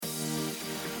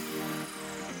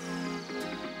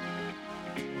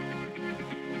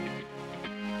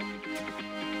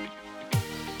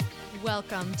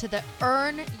Welcome to the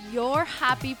Earn Your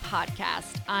Happy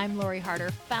podcast. I'm Lori Harder,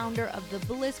 founder of the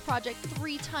Bliss Project,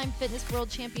 3-time fitness world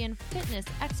champion, fitness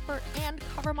expert, and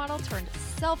cover model turned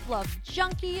self-love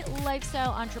junkie,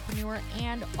 lifestyle entrepreneur,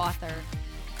 and author.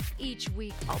 Each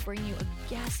week, I'll bring you a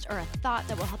guest or a thought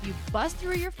that will help you bust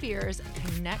through your fears,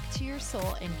 connect to your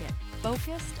soul, and get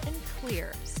focused and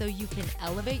clear so you can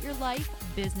elevate your life,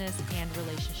 business, and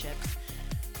relationships.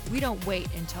 We don't wait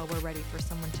until we're ready for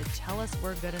someone to tell us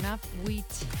we're good enough. We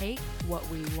take what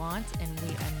we want and we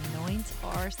anoint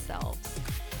ourselves.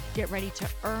 Get ready to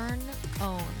earn,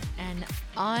 own, and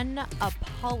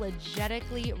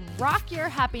unapologetically rock your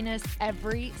happiness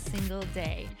every single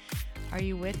day. Are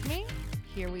you with me?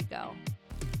 Here we go.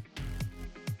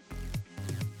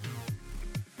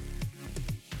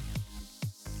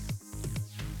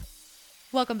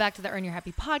 Welcome back to the Earn Your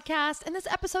Happy podcast, and this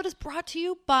episode is brought to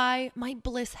you by my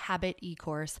Bliss Habit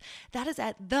e-course. That is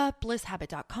at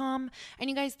theblishabit.com, and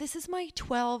you guys, this is my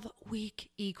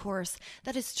 12-week e-course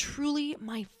that is truly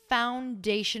my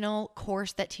foundational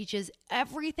course that teaches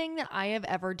everything that I have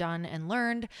ever done and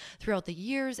learned throughout the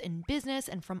years in business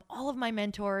and from all of my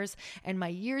mentors and my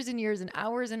years and years and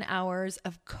hours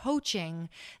of coaching.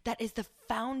 That is the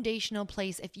foundational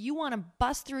place if you want to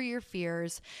bust through your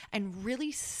fears and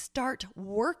really start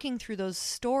working through those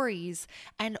stories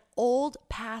and old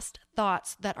past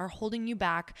thoughts that are holding you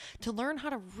back, to learn how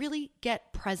to really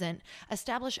get present,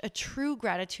 establish a true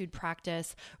gratitude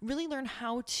practice, really learn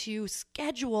how to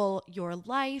schedule your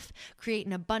life, create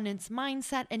an abundance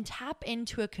mindset, and tap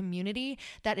into a community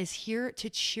that is here to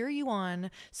cheer you on,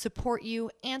 support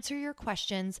you, answer your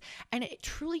questions. And it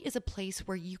truly is a place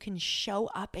where you can show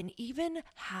up and even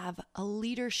have a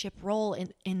leadership role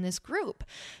in this group.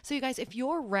 So you guys, if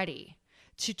you're ready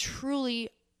to truly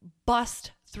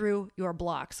bust through your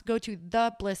blocks, go to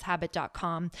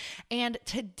theblishabit.com. And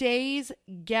today's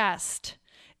guest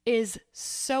is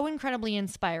so incredibly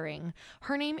inspiring.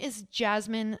 Her name is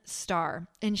Jasmine Star,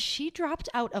 and she dropped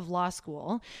out of law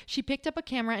school. She picked up a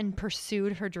camera and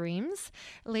pursued her dreams,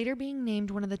 later being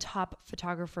named one of the top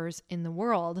photographers in the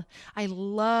world. I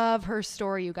love her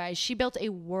story, you guys. She built a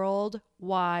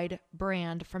worldwide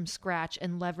brand from scratch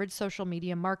and leveraged social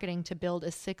media marketing to build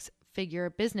a six-figure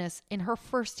business in her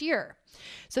first year.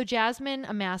 So Jasmine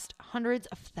amassed hundreds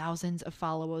of thousands of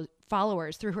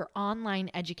followers through her online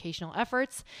educational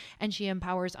efforts, and she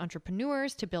empowers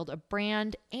entrepreneurs to build a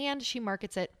brand, and she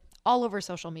markets it all over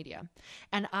social media.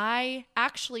 And I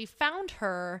actually found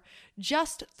her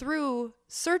just through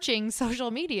searching social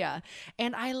media,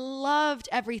 and I loved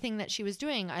everything that she was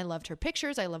doing. I loved her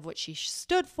pictures. I loved what she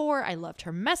stood for. I loved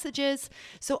her messages.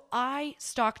 So I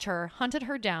stalked her, hunted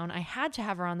her down. I had to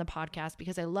have her on the podcast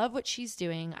because I love what she's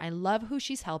doing. I love who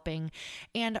she's helping,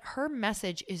 and her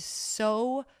message is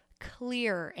so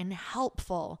clear and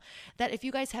helpful that if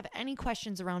you guys have any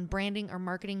questions around branding or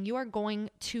marketing, you are going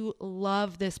to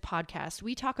love this podcast.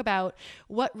 We talk about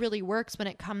what really works when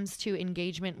it comes to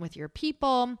engagement with your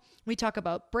people. We talk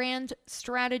about brand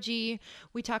strategy.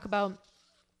 We talk about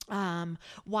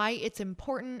why it's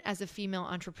important as a female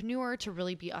entrepreneur to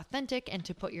really be authentic and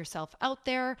to put yourself out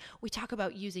there. We talk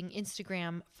about using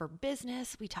Instagram for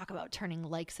business. We talk about turning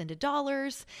likes into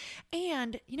dollars.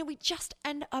 And, we just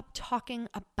end up talking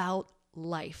about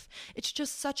life. It's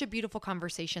just such a beautiful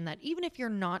conversation that even if you're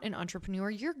not an entrepreneur,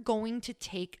 you're going to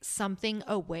take something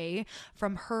away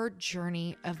from her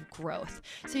journey of growth.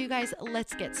 So you guys,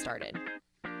 let's get started.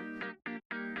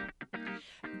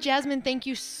 Jasmine, thank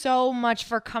you so much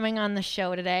for coming on the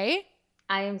show today.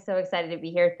 I am so excited to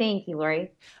be here. Thank you, Lori.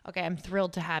 Okay, I'm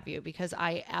thrilled to have you because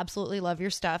I absolutely love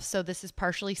your stuff. So this is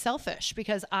partially selfish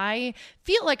because I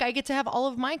feel like I get to have all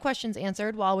of my questions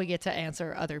answered while we get to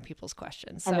answer other people's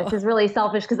questions. And this is really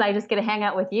selfish because I just get to hang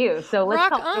out with you. So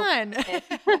let's rock on.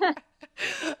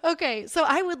 Okay, so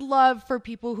I would love for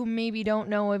people who maybe don't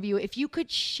know of you, if you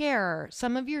could share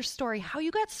some of your story, how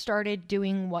you got started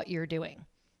doing what you're doing.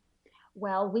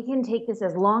 Well, we can take this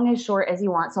as long as short as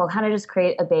you want. So I'll kind of just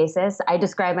create a basis. I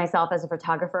describe myself as a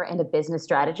photographer and a business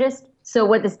strategist. So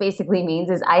what this basically means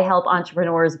is I help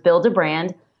entrepreneurs build a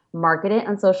brand, market it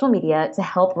on social media to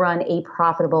help run a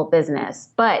profitable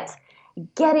business. But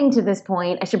getting to this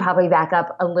point, I should probably back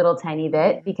up a little tiny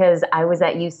bit because I was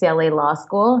at UCLA Law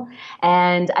School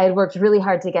and I had worked really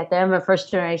hard to get there. I'm a first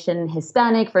generation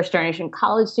Hispanic, first generation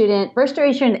college student, first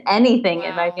generation anything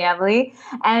in my family.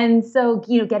 And so,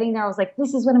 getting there, I was like,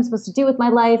 this is what I'm supposed to do with my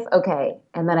life. Okay.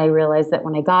 And then I realized that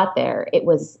when I got there, it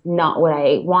was not what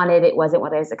I wanted. It wasn't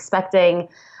what I was expecting.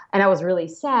 And I was really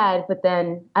sad, but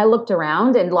then I looked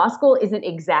around and law school isn't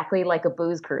exactly like a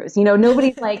booze cruise.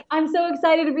 Nobody's like, I'm so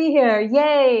excited to be here.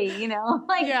 Yay. Like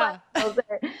fun Yeah. girls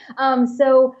there.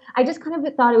 So I just kind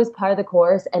of thought it was part of the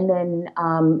course. And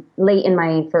then late in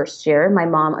my first year, my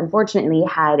mom unfortunately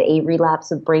had a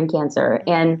relapse of brain cancer.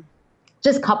 And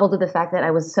just coupled with the fact that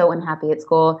I was so unhappy at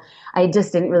school, I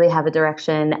just didn't really have a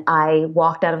direction. I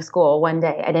walked out of school one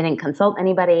day. I didn't consult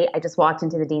anybody. I just walked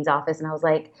into the dean's office and I was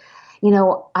like,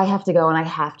 I have to go and I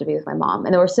have to be with my mom.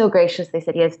 And they were so gracious. They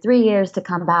said, you have 3 years to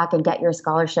come back and get your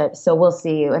scholarship. So we'll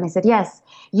see you. And I said, yes,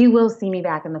 you will see me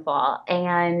back in the fall.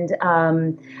 And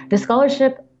the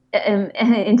scholarship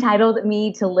entitled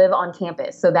me to live on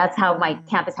campus. So that's how my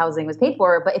campus housing was paid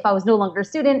for. But if I was no longer a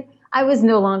student, I was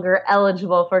no longer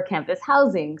eligible for campus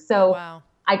housing. Oh, So wow.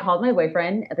 I called my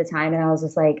boyfriend at the time and I was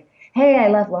just like, hey, I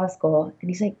left law school. And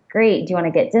he's like, great. Do you want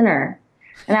to get dinner?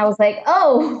 And I was like,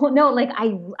 oh, no, like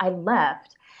I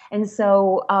left. And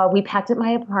so we packed up my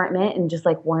apartment in just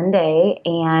like one day.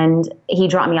 And he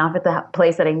dropped me off at the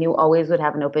place that I knew always would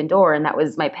have an open door. And that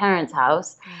was my parents'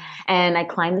 house. And I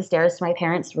climbed the stairs to my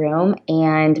parents' room.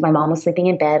 And my mom was sleeping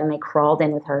in bed. And I crawled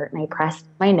in with her. And I pressed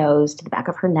my nose to the back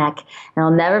of her neck. And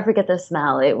I'll never forget the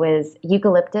smell. It was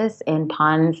eucalyptus and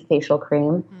Pond's facial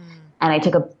cream. And I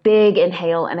took a big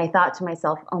inhale and I thought to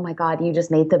myself, oh my God, you just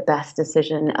made the best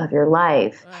decision of your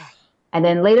life. And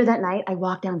then later that night, I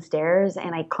walked downstairs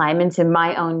and I climbed into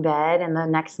my own bed. And the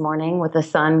next morning, with the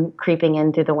sun creeping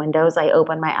in through the windows, I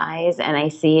open my eyes and I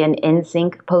see an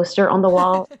NSYNC poster on the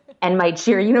wall and my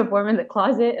cheer uniform in the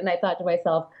closet. And I thought to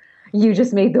myself, you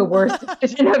just made the worst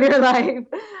decision of your life.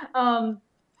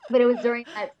 But it was during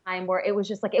that time where it was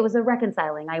just like, it was a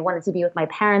reconciling. I wanted to be with my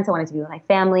parents. I wanted to be with my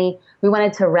family. We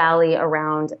wanted to rally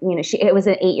around, it was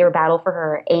an 8-year battle for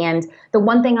her. And the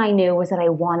one thing I knew was that I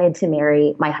wanted to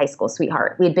marry my high school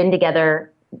sweetheart. We had been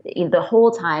together the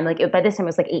whole time. Like by this time it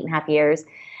was like 8.5 years. And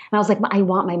I was like, I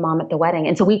want my mom at the wedding.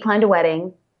 And so we planned a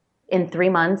wedding. In 3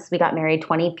 months, we got married,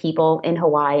 20 people in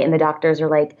Hawaii. And the doctors are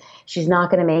like, she's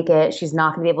not going to make it. She's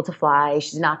not going to be able to fly.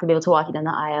 She's not going to be able to walk you down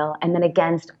the aisle. And then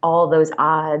against all those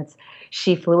odds,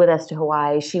 she flew with us to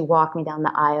Hawaii. She walked me down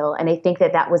the aisle. And I think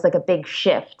that that was like a big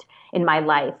shift in my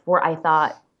life where I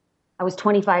thought I was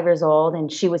 25 years old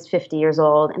and she was 50 years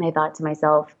old. And I thought to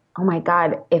myself, oh my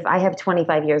God, if I have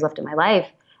 25 years left in my life,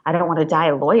 I don't want to die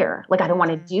a lawyer. Like, I don't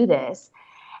want to do this.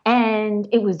 And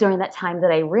it was during that time that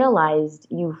I realized,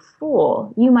 you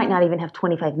fool, you might not even have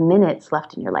 25 minutes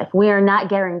left in your life. We are not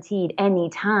guaranteed any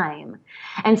time.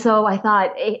 And so I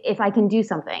thought, if I can do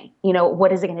something,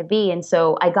 what is it going to be? And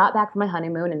so I got back from my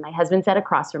honeymoon and my husband sat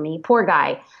across from me. Poor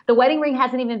guy. The wedding ring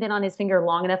hasn't even been on his finger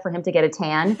long enough for him to get a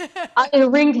tan, a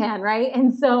ring tan, right?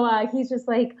 And so he's just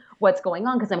like, what's going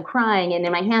on? Because I'm crying. And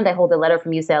in my hand, I hold a letter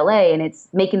from UCLA and it's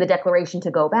making the declaration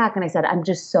to go back. And I said, I'm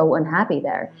just so unhappy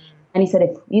there. And he said,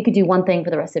 if you could do one thing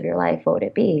for the rest of your life, what would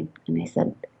it be? And I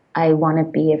said, I want to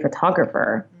be a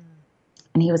photographer.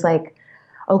 And he was like,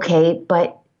 okay,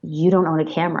 but you don't own a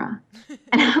camera.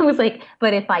 And I was like,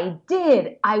 but if I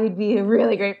did, I would be a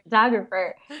really great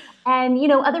photographer. And,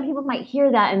 other people might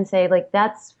hear that and say, like,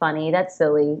 that's funny, that's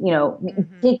silly,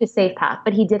 take the safe path.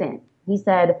 But he didn't. He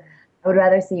said, I would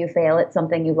rather see you fail at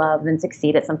something you love than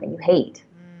succeed at something you hate.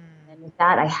 With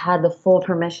that, I had the full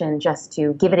permission just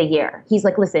to give it a year. He's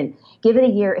like, listen, give it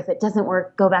a year. If it doesn't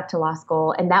work, go back to law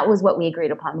school. And that was what we agreed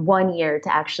upon, 1 year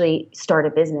to actually start a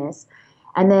business.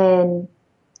 And then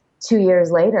 2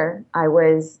 years later, I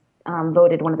was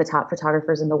voted one of the top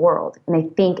photographers in the world. And I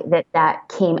think that that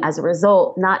came as a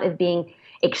result, not of being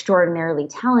extraordinarily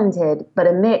talented, but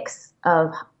a mix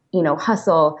of,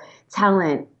 hustle,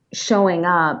 talent, showing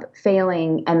up,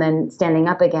 failing, and then standing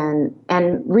up again.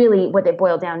 And really what it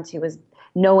boiled down to was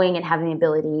knowing and having the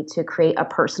ability to create a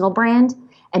personal brand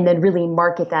and then really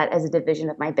market that as a division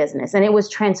of my business. And it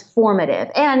was transformative.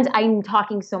 And I'm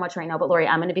talking so much right now, but Lori,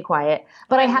 I'm going to be quiet.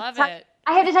 But I have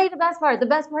to tell you the best part. The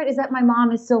best part is that my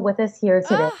mom is still with us here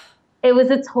today. It was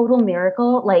a total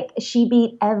miracle. Like, she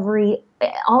beat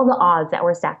all the odds that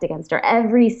were stacked against her,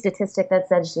 every statistic that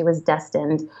said she was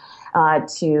destined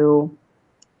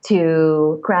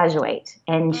to graduate.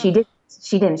 And she didn't.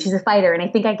 She's a fighter. And I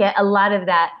think I get a lot of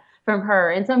that from her.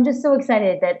 And so I'm just so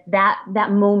excited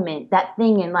that moment, that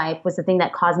thing in life was the thing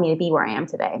that caused me to be where I am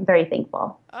today. I'm very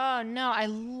thankful. Oh, no, I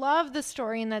love the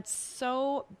story. And that's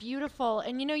so beautiful.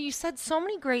 And, you said so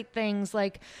many great things.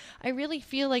 Like, I really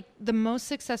feel like the most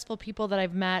successful people that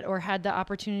I've met or had the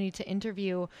opportunity to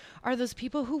interview are those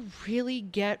people who really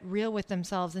get real with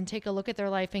themselves and take a look at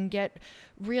their life and get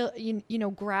real,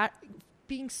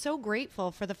 being so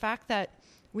grateful for the fact that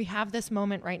we have this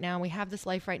moment right now, we have this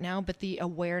life right now, but the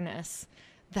awareness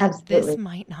that this Absolutely.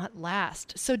 might not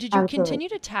last. So did you Absolutely. continue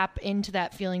to tap into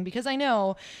that feeling? Because I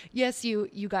know, yes, you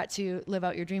got to live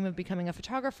out your dream of becoming a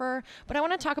photographer, but I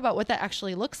want to talk about what that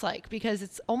actually looks like, because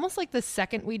it's almost like the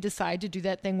second we decide to do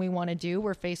that thing we want to do,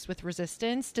 we're faced with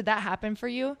resistance. Did that happen for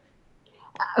you?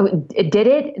 Did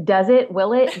it? Does it?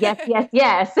 Will it? Yes, yes,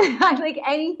 yes. Like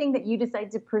anything that you decide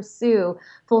to pursue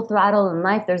full throttle in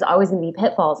life, there's always going to be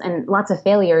pitfalls and lots of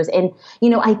failures. And,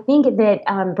 I think that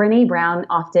Brene Brown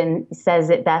often says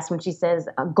it best when she says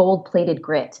gold plated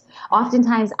grit.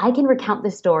 Oftentimes, I can recount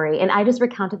the story, and I just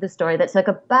recounted the story that took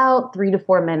about 3 to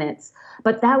 4 minutes.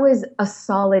 But that was a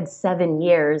solid 7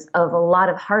 years of a lot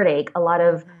of heartache, a lot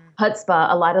of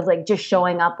chutzpah, a lot of like just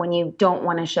showing up when you don't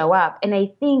want to show up. And I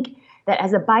think that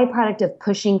as a byproduct of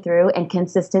pushing through and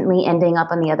consistently ending up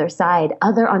on the other side,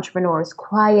 other entrepreneurs,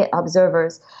 quiet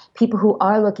observers, people who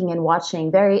are looking and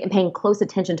watching, very and paying close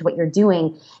attention to what you're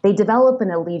doing, they develop an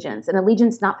allegiance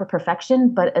not for perfection,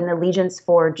 but an allegiance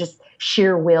for just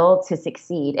sheer will to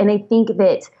succeed. And I think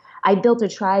that I built a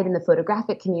tribe in the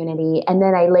photographic community, and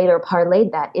then I later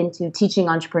parlayed that into teaching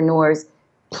entrepreneurs,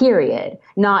 period.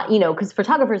 Not, because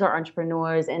photographers are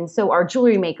entrepreneurs, and so are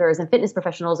jewelry makers and fitness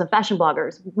professionals and fashion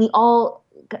bloggers. We all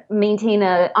maintain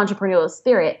a entrepreneurial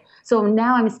spirit. So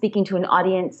now I'm speaking to an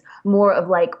audience more of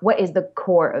like, what is the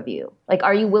core of you? Like,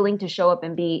 are you willing to show up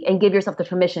and give yourself the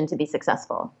permission to be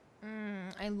successful?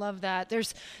 I love that.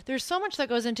 There's so much that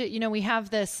goes into, we have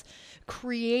this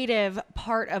creative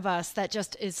part of us that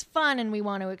just is fun and we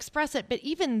want to express it. But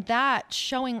even that,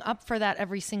 showing up for that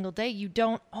every single day, you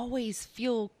don't always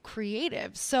feel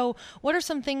creative. So what are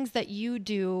some things that you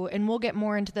do? And we'll get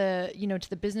more into the, to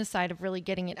the business side of really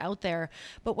getting it out there.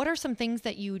 But what are some things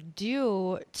that you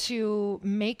do to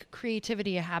make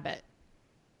creativity a habit?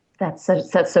 That's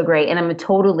so great. And I'm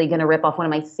totally going to rip off one of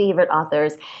my favorite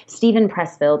authors, Stephen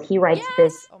Pressfield. He writes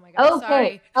this. Yes. Oh my gosh. Okay.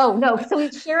 Sorry. Oh, no. So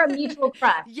we share a mutual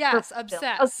crush for Yes. Pressfield.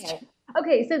 Obsessed. Okay.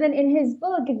 Okay. So then in his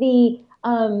book, the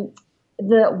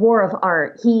War of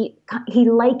Art, he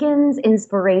likens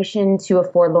inspiration to a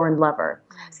forlorn lover,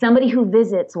 somebody who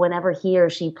visits whenever he or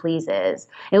she pleases.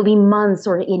 It'll be months,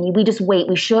 we just wait.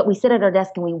 We sit at our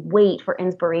desk and we wait for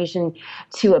inspiration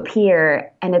to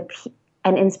appear,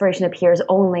 and inspiration appears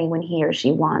only when he or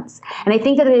she wants. And I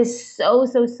think that it is so,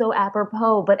 so, so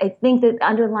apropos, but I think that the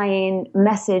underlying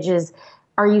message is,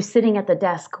 are you sitting at the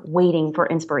desk waiting for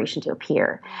inspiration to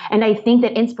appear? And I think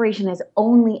that inspiration has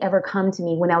only ever come to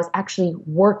me when I was actually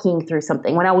working through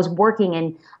something, when I was working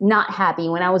and not happy,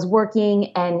 when I was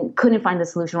working and couldn't find the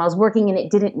solution, when I was working and it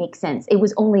didn't make sense. It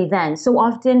was only then. So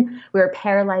often we're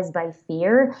paralyzed by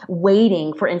fear,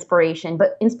 waiting for inspiration,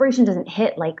 but inspiration doesn't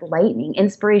hit like lightning.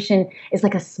 Inspiration is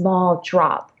like a small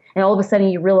drop. And all of a sudden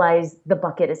you realize the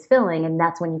bucket is filling, and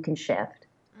that's when you can shift.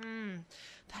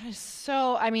 That is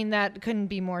so, I mean, that couldn't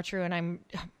be more true. And I'm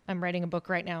writing a book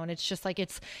right now, and it's just like,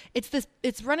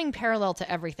 it's running parallel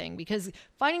to everything, because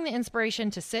finding the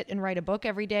inspiration to sit and write a book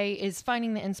every day is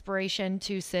finding the inspiration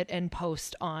to sit and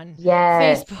post on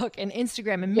Yes. Facebook and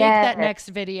Instagram and make Yes. that next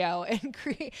video and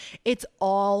create. It's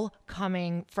all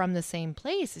coming from the same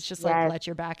place. It's just like, Yes. let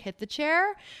your back hit the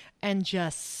chair and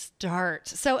just start.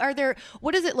 So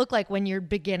what does it look like when you're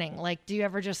beginning? Like, do you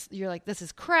ever you're like, this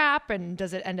is crap, and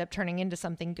does it end up turning into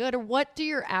something good? Or what do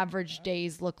your average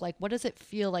days look like? What does it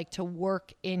feel like to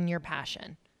work in your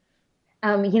passion?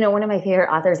 One of my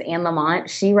favorite authors, Anne Lamott,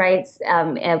 she writes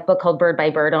a book called Bird by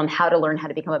Bird on how to learn how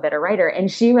to become a better writer. And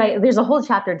there's a whole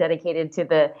chapter dedicated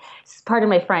to pardon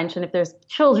my French, and if there's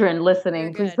children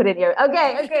listening, please put it here.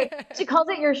 Okay. She calls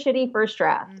it your shitty first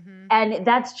draft. Mm-hmm. And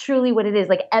that's truly what it is.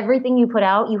 Like, everything you put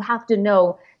out, you have to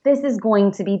know this is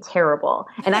going to be terrible.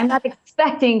 And I'm not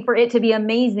expecting for it to be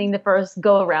amazing the first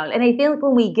go around. And I feel like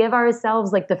when we give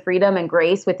ourselves like the freedom and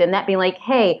grace within that, being like,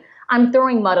 hey, I'm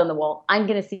throwing mud on the wall, I'm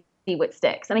going to see what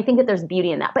sticks. And I think that there's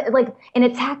beauty in that. But like in a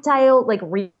tactile, like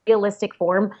realistic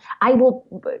form, I will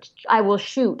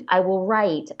shoot, I will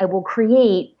write, I will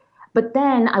create, but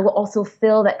then I will also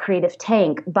fill that creative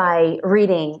tank by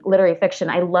reading literary fiction.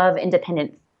 I love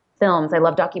independent films. I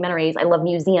love documentaries. I love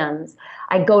museums.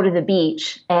 I go to the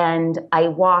beach and I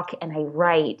walk and I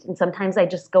write. And sometimes I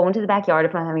just go into the backyard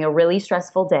if I'm having a really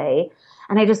stressful day,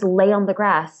 and I just lay on the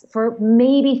grass for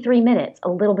maybe 3 minutes, a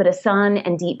little bit of sun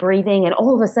and deep breathing, and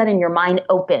all of a sudden your mind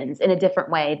opens in a different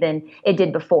way than it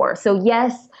did before. So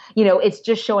yes, it's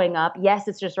just showing up. Yes,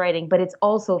 it's just writing, but it's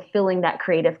also filling that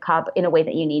creative cup in a way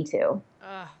that you need to.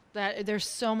 That there's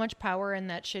so much power in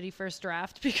that shitty first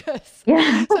draft, because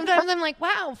Yeah. sometimes I'm like,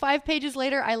 wow, 5 pages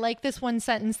later, I like this one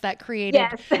sentence that created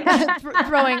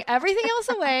throwing everything else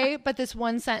away. But this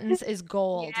one sentence is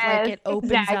gold. Yes, like, it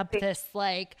opens up this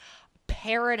like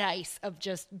paradise of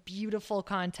just beautiful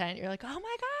content. You're like, oh my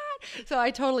God. So I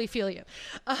totally feel you.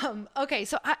 Okay.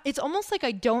 So it's almost like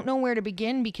I don't know where to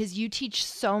begin because you teach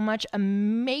so much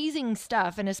amazing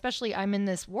stuff. And especially I'm in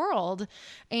this world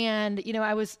and, you know,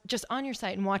 I was just on your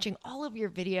site and watching all of your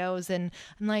videos and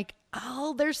I'm like,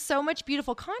 oh, there's so much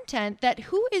beautiful content that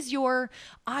who is your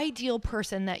ideal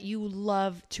person that you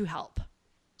love to help?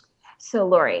 So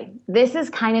Lori, this is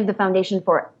kind of the foundation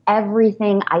for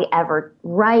everything I ever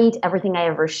write, everything I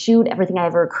ever shoot, everything I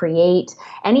ever create,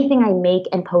 anything I make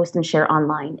and post and share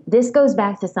online. This goes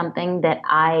back to something that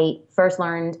I first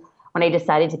learned when I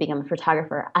decided to become a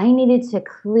photographer. I needed to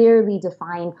clearly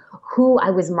define who I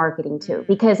was marketing to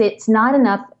because it's not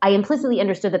enough. I implicitly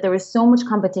understood that there was so much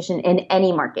competition in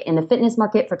any market, in the fitness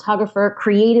market, photographer,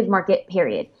 creative market,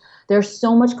 period. There's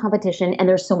so much competition and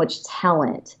there's so much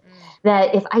talent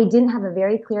that if I didn't have a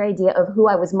very clear idea of who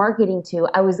I was marketing to,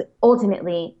 I was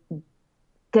ultimately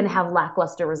going to have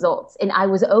lackluster results. And I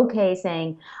was okay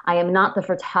saying, I am not the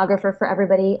photographer for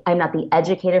everybody. I'm not the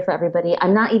educator for everybody.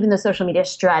 I'm not even the social media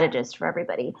strategist for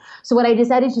everybody. So what I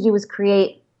decided to do was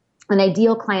create an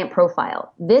ideal client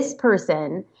profile. This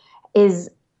person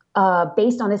is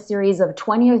based on a series of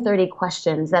 20 or 30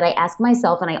 questions that I ask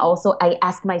myself and I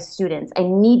ask my students. I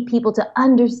need people to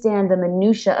understand the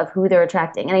minutia of who they're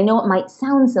attracting. And I know it might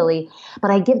sound silly, but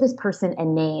I give this person a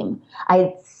name.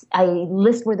 I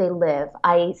list where they live.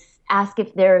 I ask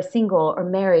if they're single or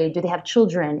married. Do they have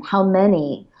children? How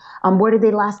many? Where did they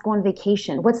last go on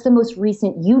vacation? What's the most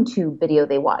recent YouTube video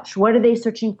they watched? What are they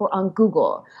searching for on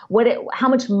Google? How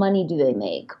much money do they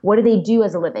make? What do they do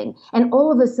as a living? And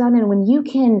all of a sudden, when you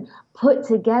can put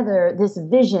together this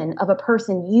vision of a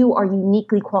person you are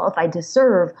uniquely qualified to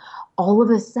serve, all of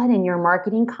a sudden your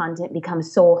marketing content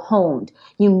becomes so honed.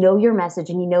 You know your message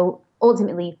and you know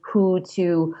ultimately who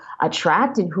to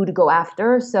attract and who to go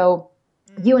after. So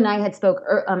you and I had spoke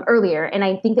earlier, and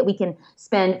I think that we can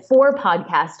spend 4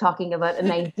 podcasts talking about an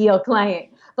ideal client.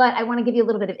 But I want to give you a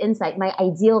little bit of insight. My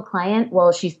ideal client,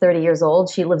 well, she's 30 years old.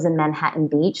 She lives in Manhattan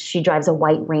Beach. She drives a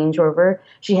white Range Rover.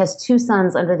 She has 2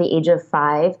 sons under the age of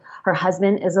 5. Her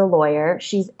husband is a lawyer.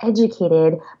 She's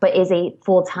educated, but is a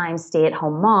full-time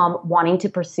stay-at-home mom wanting to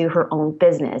pursue her own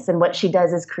business. And what she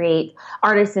does is create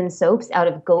artisan soaps out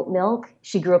of goat milk.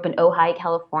 She grew up in Ojai,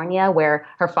 California, where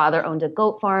her father owned a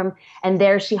goat farm. And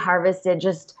there she harvested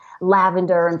just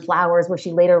lavender and flowers where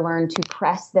she later learned to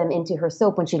press them into her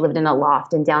soap when she lived in a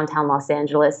loft in downtown Los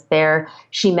Angeles. There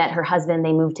she met her husband.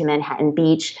 They moved to Manhattan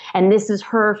Beach. And this is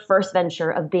her first venture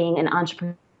of being an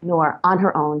entrepreneur on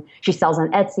her own. She sells on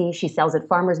Etsy. She sells at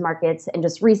farmers markets. And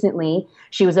just recently,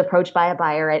 she was approached by a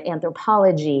buyer at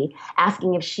Anthropologie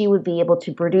asking if she would be able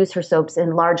to produce her soaps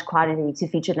in large quantity to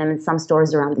feature them in some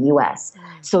stores around the U.S.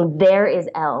 So there is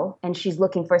Elle, and she's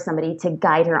looking for somebody to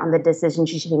guide her on the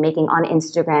decisions she should be making on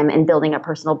Instagram and building a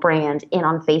personal brand and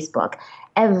on Facebook.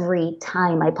 Every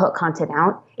time I put content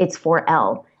out, it's for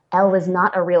Elle. Elle is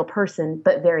not a real person,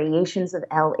 but variations of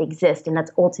Elle exist, and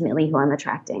that's ultimately who I'm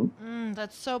attracting.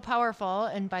 That's so powerful.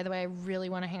 And by the way, I really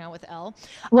want to hang out with Elle.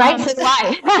 Right? So do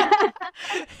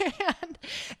I.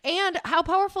 and how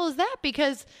powerful is that?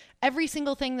 Because every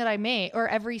single thing that I make or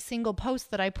every single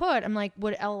post that I put, I'm like,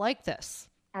 would Elle like this?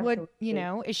 Absolutely.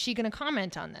 Is she going to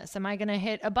comment on this? Am I going to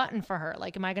hit a button for her?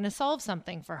 Like, am I going to solve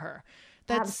something for her?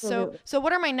 That's Absolutely. So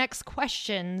what are my next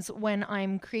questions when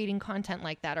I'm creating content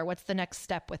like that? Or what's the next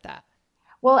step with that?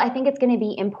 Well, I think it's going to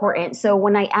be important. So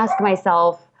when I ask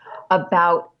myself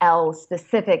about Elle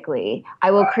specifically,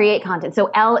 I will create content. So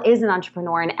Elle is an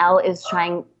entrepreneur and Elle is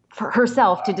trying for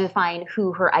herself to define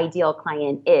who her ideal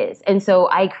client is. And so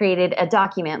I created a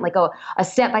document, like a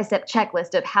step-by-step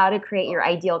checklist of how to create your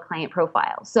ideal client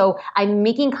profile. So I'm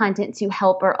making content to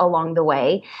help her along the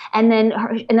way. And then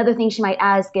another thing she might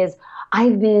ask is,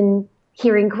 I've been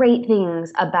hearing great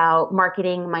things about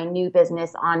marketing my new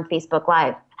business on Facebook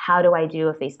Live. How do I do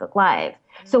a Facebook Live?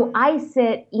 So I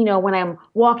sit, when I'm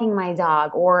walking my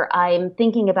dog or I'm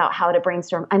thinking about how to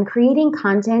brainstorm, I'm creating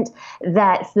content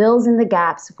that fills in the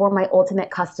gaps for my ultimate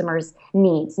customers'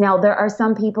 needs. Now, there are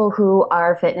some people who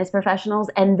are fitness professionals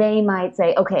and they might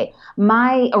say, okay,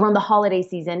 around the holiday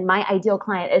season, my ideal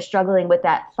client is struggling with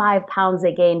that 5 pounds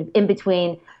they gained in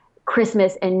between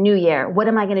Christmas and New Year. What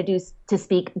am I going to do to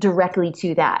speak directly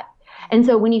to that? And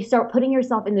so when you start putting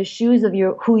yourself in the shoes of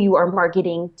who you are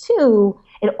marketing to,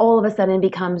 it all of a sudden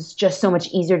becomes just so much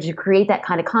easier to create that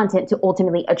kind of content to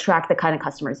ultimately attract the kind of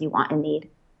customers you want and need.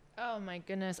 Oh my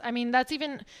goodness. I mean, that's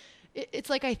even, it's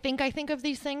like I think of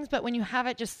these things, but when you have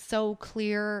it just so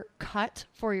clear cut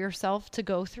for yourself to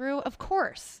go through, of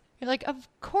course, You're like, of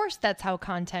course that's how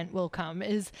content will come.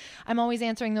 Is I'm always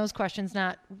answering those questions,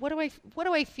 not what do I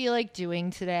feel like doing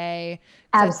today?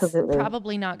 'Cause that's Absolutely.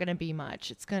 probably not going to be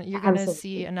much. You're going to see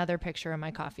Absolutely. another picture in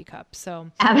my coffee cup. So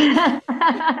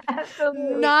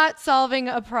Absolutely. not solving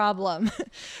a problem.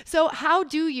 So how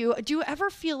do you ever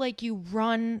feel like you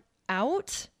run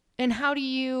out, and how do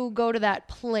you go to that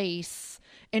place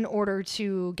in order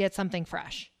to get something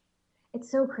fresh? It's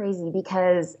so crazy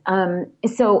because and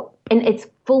it's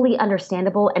fully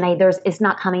understandable, and it's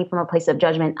not coming from a place of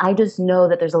judgment. I just know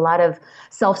that there's a lot of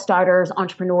self-starters,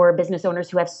 entrepreneur, business owners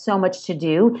who have so much to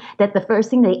do that the first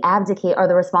thing they abdicate are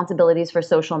the responsibilities for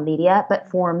social media. But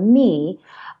for me,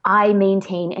 I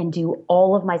maintain and do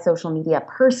all of my social media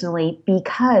personally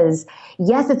because,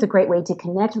 yes, it's a great way to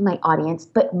connect with my audience,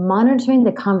 but monitoring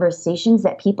the conversations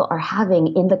that people are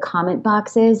having in the comment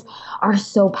boxes are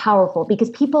so powerful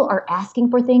because people are asking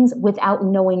for things without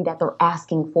knowing that they're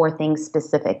asking for things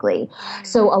specifically.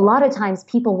 So a lot of times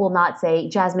people will not say,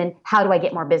 Jasmine, how do I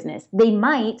get more business? They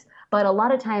might, but a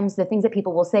lot of times the things that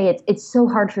people will say, it's so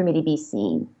hard for me to be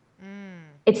seen.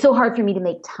 It's so hard for me to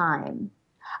make time.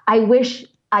 I wish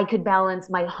I could balance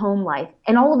my home life.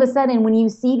 And all of a sudden, when you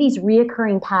see these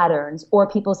reoccurring patterns or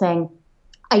people saying,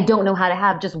 I don't know how to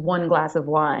have just one glass of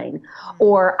wine,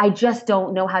 or I just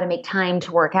don't know how to make time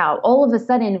to work out. All of a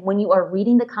sudden, when you are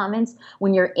reading the comments,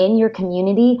 when you're in your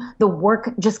community, the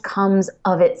work just comes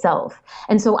of itself.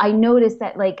 And so I noticed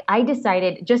that, like, I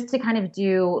decided just to kind of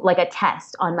do like a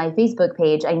test on my Facebook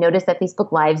page. I noticed that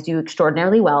Facebook Lives do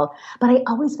extraordinarily well, but I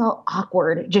always felt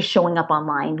awkward just showing up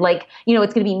online. Like,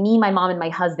 it's going to be me, my mom, and my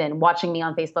husband watching me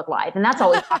on Facebook Live. And that's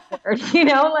always awkward,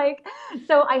 like,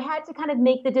 so I had to kind of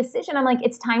make the decision. I'm like,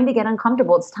 it's time to get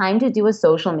uncomfortable. It's time to do a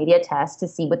social media test to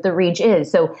see what the reach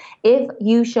is. So if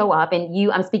you show up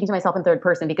and I'm speaking to myself in third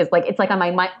person because like it's like I'm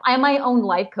my own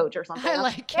life coach or something. I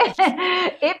like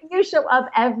it. If you show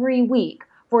up every week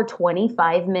for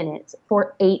 25 minutes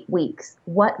for 8 weeks,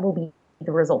 what will be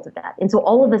the result of that? And so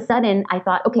all of a sudden I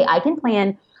thought, okay, I can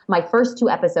plan my first 2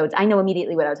 episodes. I know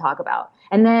immediately what I would talk about.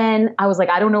 And then I was like,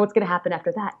 I don't know what's going to happen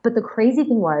after that. But the crazy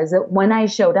thing was that when I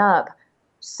showed up,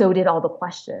 so did all the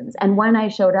questions. And when I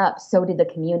showed up, so did the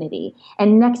community.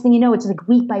 And next thing you know, it's like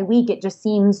week by week, it just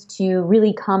seems to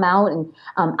really come out. And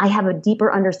I have a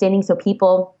deeper understanding. So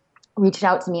people reached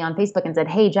out to me on Facebook and said,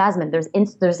 hey, Jasmine, there's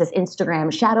this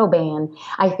Instagram shadow ban.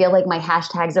 I feel like my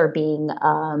hashtags are being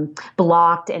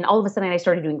blocked. And all of a sudden I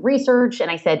started doing research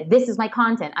and I said, this is my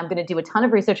content. I'm going to do a ton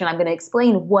of research and I'm going to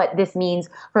explain what this means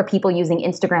for people using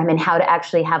Instagram and how to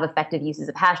actually have effective uses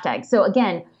of hashtags. So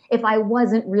again, if I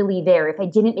wasn't really there, if I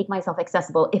didn't make myself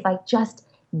accessible, if I just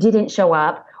didn't show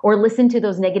up or listen to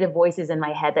those negative voices in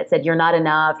my head that said, you're not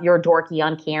enough, you're dorky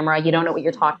on camera, you don't know what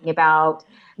you're talking about,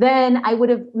 then I would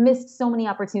have missed so many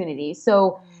opportunities.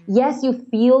 So yes,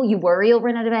 you worry you'll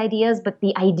run out of ideas, but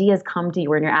the ideas come to you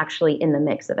when you're actually in the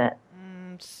mix of it.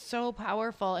 So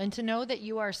powerful. And to know that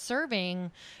you are serving,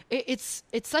 it's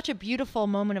such a beautiful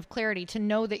moment of clarity to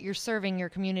know that you're serving your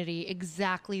community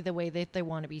exactly the way that they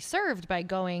want to be served by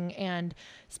going and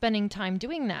spending time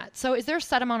doing that. So is there a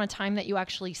set amount of time that you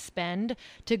actually spend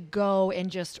to go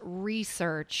and just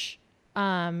research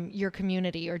your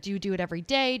community, or do you do it every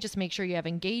day? Just make sure you have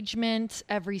engagement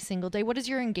every single day. What does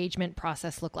your engagement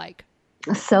process look like?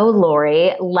 So,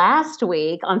 Lori, last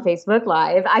week on Facebook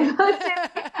Live, I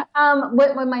posted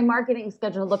what my marketing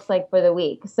schedule looks like for the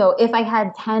week. So, if I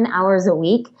had 10 hours a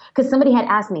week, because somebody had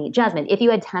asked me, Jasmine, if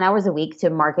you had 10 hours a week to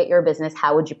market your business,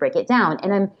 how would you break it down?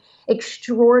 And I'm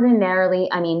extraordinarily,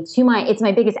 it's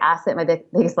my biggest asset, my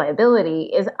biggest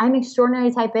liability is I'm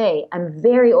extraordinary type A. I'm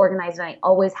very organized and I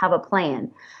always have a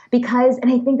plan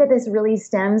and I think that this really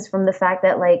stems from the fact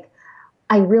that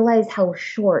I realized how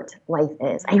short life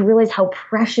is. I realized how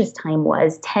precious time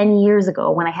was 10 years ago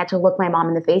when I had to look my mom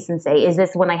in the face and say, is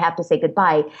this when I have to say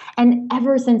goodbye? And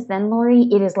ever since then, Lori,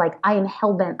 it is like I am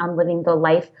hell-bent on living the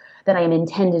life that I am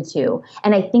intended to.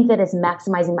 And I think that it's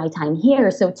maximizing my time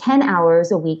here. So 10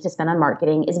 hours a week to spend on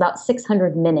marketing is about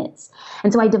 600 minutes.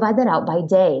 And so I divide that out by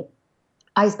day.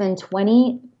 I spend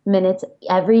 20 minutes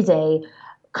every day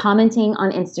commenting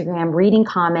on Instagram, reading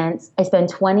comments. I spend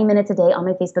 20 minutes a day on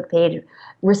my Facebook page,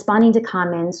 responding to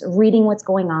comments, reading what's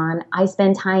going on. I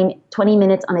spend 20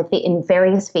 minutes in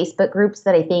various Facebook groups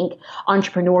that I think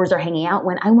entrepreneurs are hanging out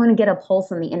when I want to get a pulse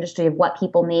on the industry of what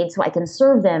people need so I can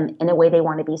serve them in a way they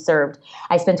want to be served.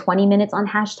 I spend 20 minutes on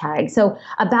hashtags. So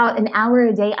about an hour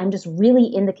a day, I'm just really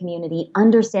in the community,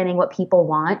 understanding what people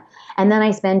want. And then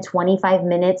I spend 25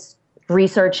 minutes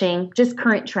researching just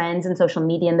current trends in social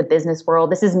media in the business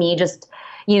world. This is me just,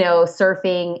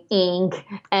 surfing Inc.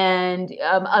 and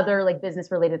other like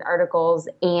business related articles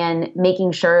and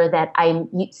making sure that I'm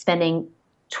spending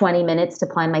 20 minutes to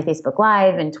plan my Facebook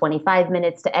Live and 25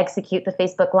 minutes to execute the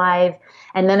Facebook Live.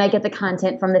 And then I get the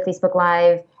content from the Facebook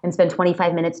Live and spend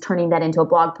 25 minutes turning that into a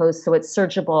blog post so it's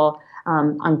searchable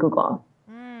on Google.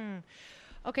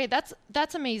 Okay,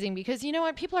 that's amazing because you know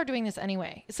what? People are doing this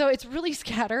anyway. So it's really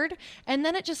scattered and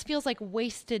then it just feels like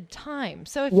wasted time.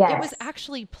 So if it was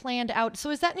actually planned out, so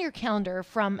is that in your calendar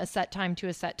from a set time to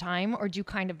a set time, or do you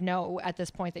kind of know at this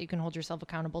point that you can hold yourself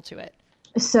accountable to it?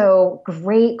 So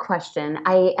great question.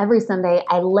 Every Sunday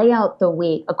I lay out the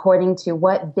week according to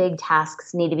what big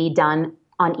tasks need to be done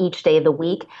on each day of the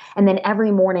week. And then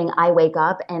every morning I wake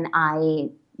up and I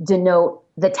denote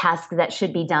the tasks that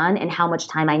should be done and how much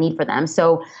time I need for them.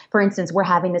 So for instance, we're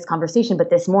having this conversation, but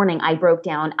this morning I broke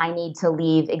down, I need to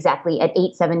leave exactly at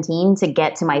 8:17 to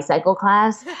get to my cycle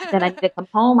class. Then I need to come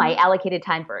home. I allocated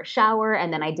time for a shower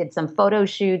and then I did some photo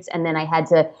shoots and then I had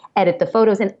to edit the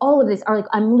photos, and all of this are like,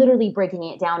 I'm literally breaking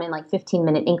it down in like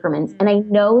 15-minute increments. And I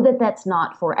know that that's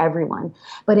not for everyone,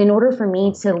 but in order for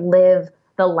me to live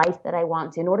the life that I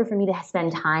want to, in order for me to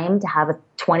spend time to have a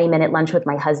 20-minute lunch with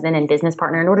my husband and business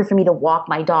partner, in order for me to walk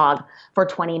my dog for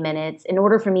 20 minutes, in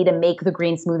order for me to make the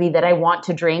green smoothie that I want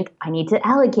to drink, I need to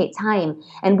allocate time.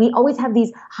 And we always have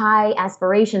these high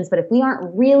aspirations, but if we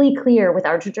aren't really clear with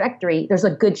our trajectory, there's a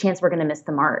good chance we're going to miss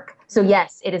the mark. So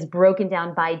yes, it is broken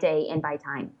down by day and by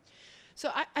time.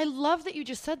 So I love that you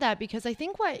just said that because I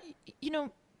think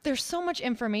there's so much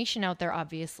information out there,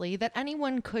 obviously, that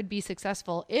anyone could be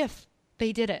successful if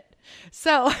they did it.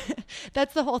 So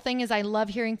that's the whole thing is I love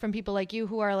hearing from people like you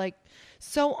who are like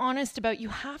so honest about you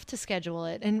have to schedule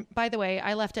it. And by the way,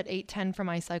 I left at 8:10 for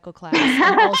my cycle class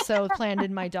and also planned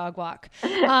in my dog walk,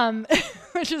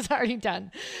 which is already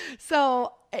done.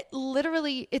 So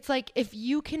it's like if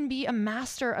you can be a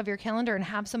master of your calendar and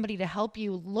have somebody to help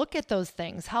you look at those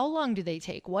things, how long do they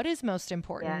take? What is most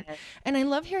important? Yes. And I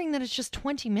love hearing that it's just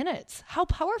 20 minutes. How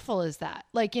powerful is that?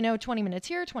 Like, 20 minutes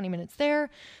here, 20 minutes there.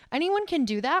 Anyone can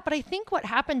do that. But I think what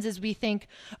happens is we think,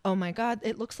 oh my God,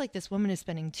 it looks like this woman is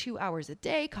spending 2 hours a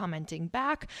day commenting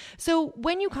back. So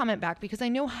when you comment back, because I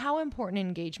know how important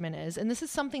engagement is, and this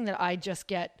is something that I just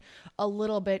get a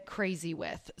little bit crazy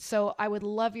with. So I would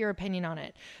love your opinion on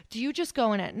it. Do you just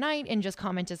go in at night and just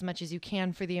comment as much as you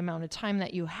can for the amount of time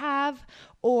that you have?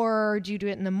 Or do you do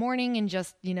it in the morning and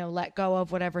just, let go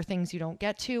of whatever things you don't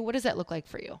get to? What does that look like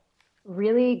for you?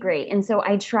 Really great. And so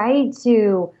I try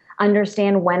to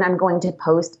understand when I'm going to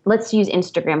post. Let's use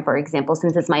Instagram, for example,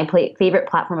 since it's my favorite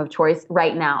platform of choice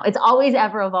right now. It's always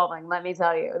ever evolving, let me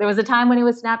tell you. There was a time when it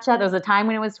was Snapchat, there was a time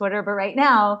when it was Twitter, but right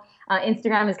now,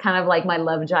 Instagram is kind of like my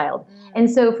love child.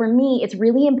 And so for me, it's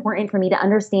really important for me to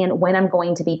understand when I'm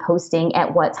going to be posting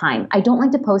at what time. I don't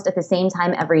like to post at the same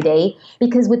time every day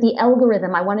because with the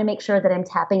algorithm, I want to make sure that I'm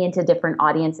tapping into different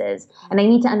audiences. And I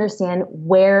need to understand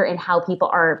where and how people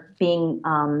are being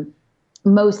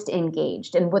most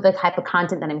engaged and with the type of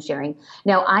content that I'm sharing.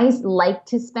 Now, I like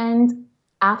to spend,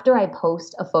 after I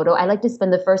post a photo, I like to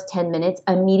spend the first 10 minutes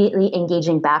immediately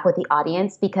engaging back with the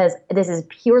audience because this is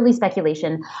purely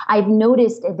speculation. I've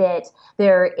noticed that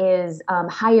there is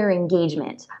higher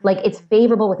engagement. Like it's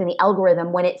favorable within the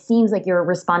algorithm when it seems like you're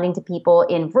responding to people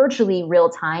in virtually real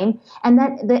time, and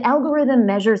that the algorithm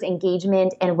measures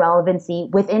engagement and relevancy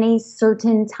within a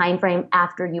certain time frame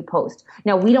after you post.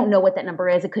 Now, we don't know what that number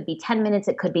is. It could be 10 minutes,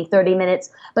 it could be 30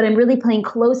 minutes, but I'm really paying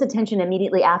close attention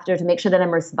immediately after to make sure that I'm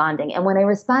responding. And when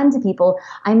I respond to people,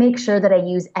 I make sure that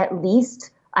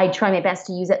I try my best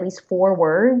to use at least 4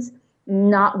 words,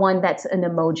 not one that's an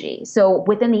emoji. So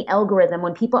within the algorithm,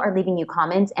 when people are leaving you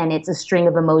comments and it's a string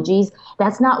of emojis,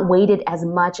 that's not weighted as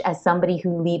much as somebody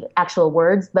who leave actual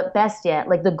words. But best yet,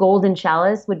 like the golden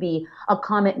chalice would be a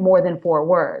comment more than 4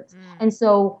 words. And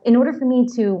so in order for me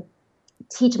to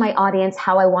teach my audience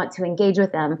how I want to engage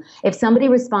with them, if somebody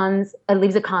responds and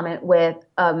leaves a comment with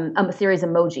a series of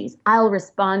emojis, I'll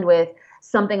respond with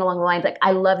something along the lines like,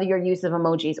 I love your use of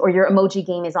emojis, or your emoji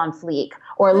game is on fleek,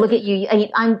 or look at you.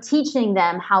 I'm teaching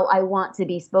them how I want to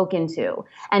be spoken to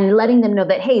and letting them know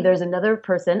that, hey, there's another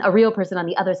person, a real person on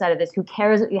the other side of this who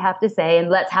cares what you have to say,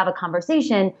 and let's have a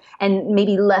conversation and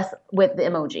maybe less with the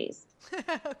emojis.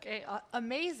 Okay,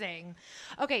 amazing.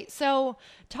 Okay, so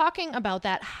talking about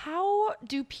that, how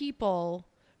do people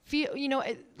feel,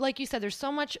 like you said, there's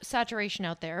so much saturation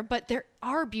out there, but there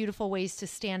are beautiful ways to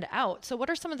stand out. So what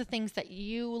are some of the things that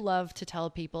you love to tell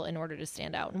people in order to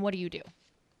stand out, and what do you do?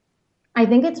 I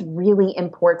think it's really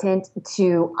important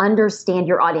to understand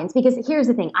your audience because here's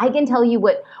the thing. I can tell you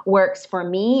what works for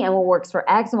me and what works for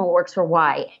X and what works for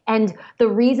Y. And the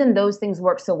reason those things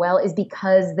work so well is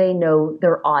because they know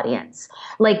their audience.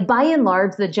 Like by and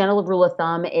large, the general rule of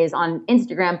thumb is on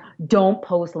Instagram, don't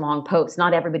post long posts.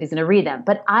 Not everybody's going to read them.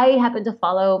 But I happen to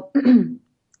follow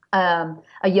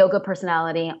a yoga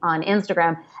personality on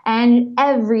Instagram, and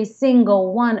every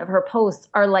single one of her posts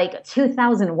are like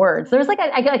 2,000 words. There's like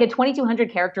I get like a 2,200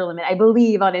 character limit, I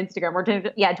believe, on Instagram. Or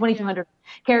 2,200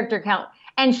 character count,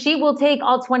 and she will take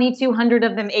all 2,200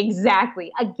 of them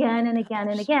exactly again and again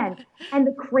and again. And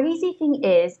the crazy thing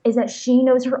is that she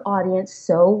knows her audience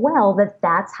so well that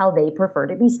that's how they prefer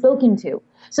to be spoken to.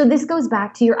 So this goes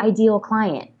back to your ideal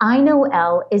client. I know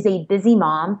Elle is a busy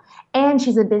mom and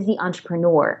she's a busy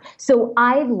entrepreneur. So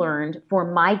I've learned for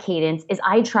my cadence is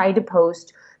I try to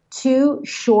post two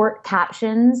short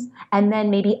captions and then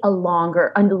maybe a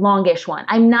longish one.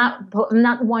 I'm not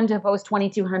one to post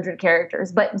 2,200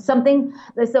 characters, but something.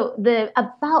 So the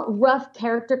about rough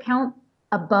character count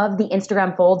above the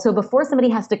Instagram fold. So before somebody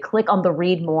has to click on the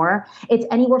read more, it's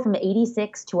anywhere from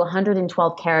 86 to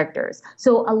 112 characters.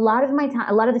 So a lot of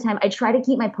the time, I try to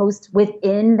keep my posts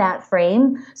within that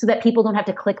frame so that people don't have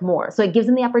to click more. So it gives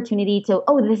them the opportunity to,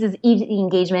 oh, this is easy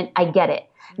engagement. I get it.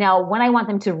 Now, when I want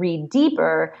them to read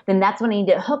deeper, then that's when I need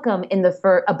to hook them in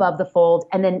above the fold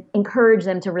and then encourage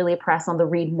them to really press on the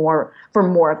read more for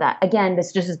more of that. Again,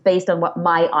 this just is based on what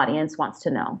my audience wants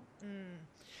to know.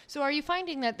 So are you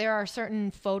finding that there are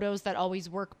certain photos that always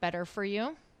work better for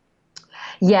you?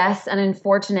 Yes, and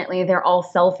unfortunately, they're all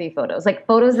selfie photos. Like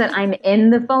photos that I'm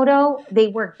in the photo, they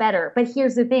work better. But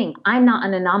here's the thing, I'm not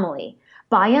an anomaly.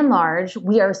 By and large,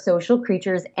 we are social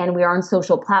creatures and we are on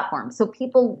social platforms. So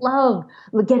people love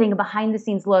getting a behind the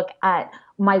scenes look at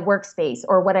my workspace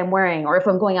or what I'm wearing or if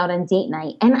I'm going out on date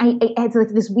night. And it's like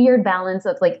this weird balance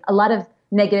of like a lot of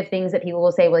negative things that people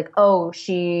will say like, oh,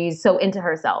 she's so into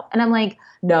herself. And I'm like,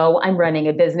 no, I'm running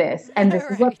a business and this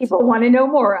is what people want to know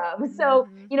more of. So,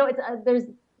 it's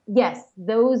yes,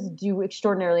 those do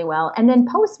extraordinarily well. And then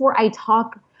posts where I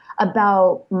talk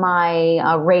about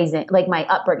my raising, like my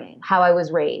upbringing, how I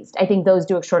was raised. I think those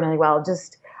do extraordinarily well.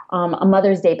 Just a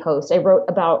Mother's Day post, I wrote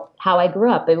about how I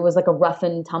grew up. It was like a rough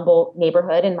and tumble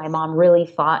neighborhood, and my mom really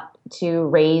fought to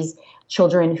raise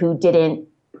children who didn't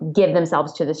give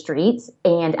themselves to the streets.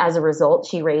 And as a result,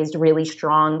 she raised really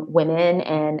strong women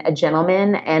and a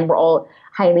gentleman, and we're all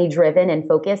highly driven and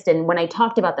focused. And when I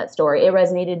talked about that story, it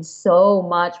resonated so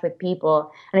much with people.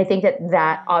 And I think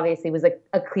that obviously was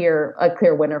a clear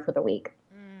winner for the week.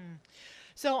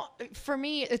 So for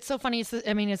me, it's so funny. It's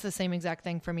the same exact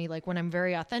thing for me. Like when I'm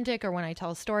very authentic or when I tell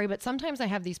a story, but sometimes I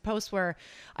have these posts where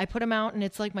I put them out and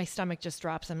it's like my stomach just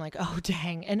drops. I'm like, oh,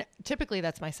 dang. And typically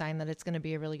that's my sign that it's going to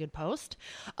be a really good post.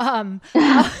 How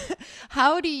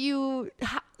do you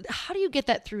get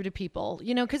that through to people?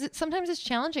 Because sometimes it's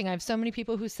challenging. I have so many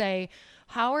people who say,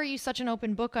 how are you such an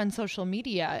open book on social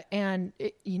media? And,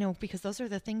 because those are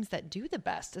the things that do the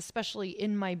best, especially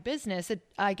in my business.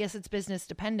 I guess it's business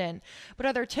dependent. But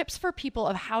are there tips for people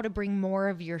of how to bring more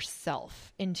of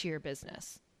yourself into your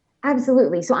business?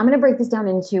 Absolutely. So I'm going to break this down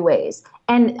in two ways.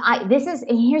 And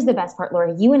here's the best part,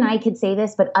 Lori. You and I could say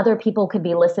this, but other people could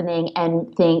be listening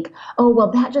and think, oh, well,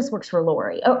 that just works for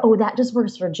Lori. Oh, that just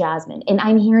works for Jasmine. And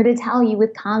I'm here to tell you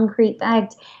with concrete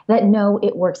fact that no,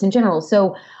 it works in general.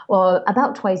 So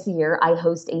about twice a year, I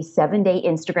host a 7-day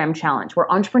Instagram challenge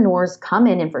where entrepreneurs come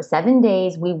in and for 7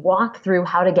 days, we walk through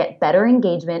how to get better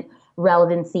engagement,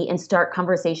 relevancy, and start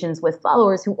conversations with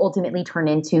followers who ultimately turn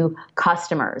into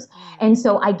customers. And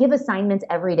so I give assignments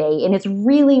every day, and it's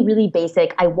really, really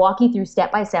basic. I walk you through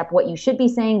step by step what you should be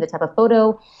saying, the type of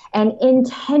photo, and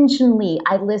intentionally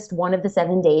I list one of the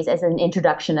 7 days as an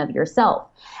introduction of yourself.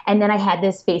 And then I had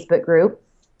this Facebook group,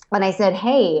 and I said,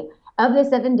 hey, of the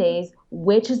 7 days,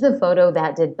 which is the photo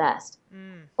that did best?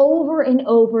 Over and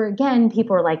over again,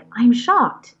 people are like, I'm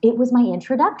shocked. It was my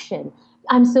introduction.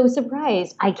 I'm so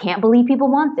surprised. I can't believe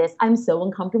people want this. I'm so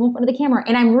uncomfortable in front of the camera.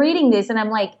 And I'm reading this and I'm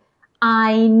like,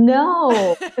 I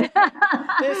know. This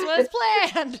was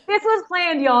planned. This was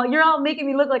planned, y'all. You're all making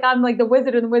me look like I'm like the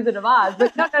Wizard and the Wizard of Oz.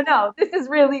 But no. This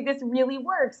really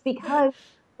works because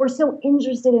we're so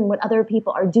interested in what other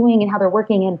people are doing and how they're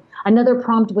working. And another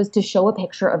prompt was to show a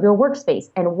picture of your workspace.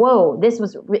 And whoa,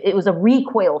 it was a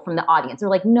recoil from the audience. They're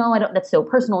like, no, I don't, that's so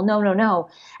personal. No.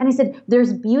 And I said,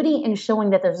 there's beauty in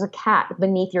showing that there's a cat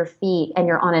beneath your feet and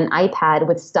you're on an iPad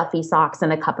with stuffy socks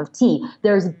and a cup of tea.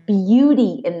 There's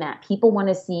beauty in that. People want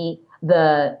to see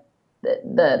the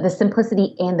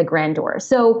simplicity and the grandeur.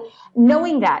 So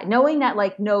knowing that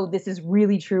like, no, this is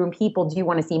really true and people do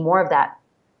want to see more of that.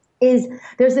 is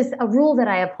there's a rule that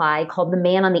I apply called the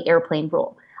man on the airplane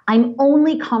rule. I'm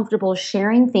only comfortable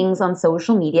sharing things on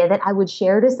social media that I would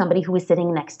share to somebody who is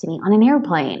sitting next to me on an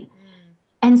airplane.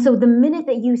 And so the minute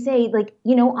that you say, like,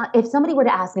 if somebody were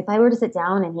to ask me, if I were to sit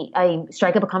down and I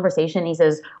strike up a conversation and he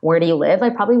says, where do you live? I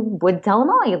probably would tell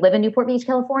him, oh, I live in Newport Beach,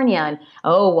 California. And,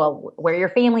 oh, well, where your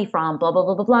family from? Blah, blah,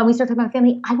 blah, blah, blah. And we start talking about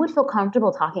family. I would feel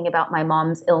comfortable talking about my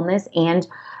mom's illness and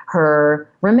her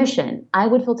remission. I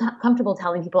would feel comfortable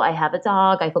telling people I have a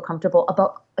dog. I feel comfortable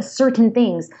about certain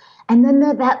things. And then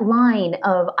that line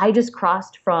of I just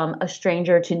crossed from a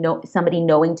stranger to somebody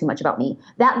knowing too much about me,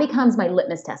 that becomes my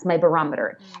litmus test, my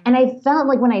barometer. And I felt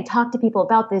like when I talk to people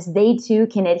about this, they too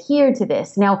can adhere to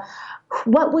this. Now,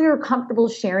 what we're comfortable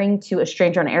sharing to a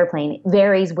stranger on an airplane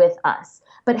varies with us.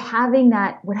 But having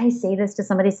that, would I say this to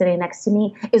somebody sitting next to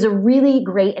me, is a really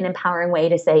great and empowering way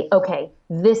to say, okay,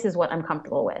 this is what I'm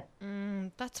comfortable with.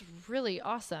 That's really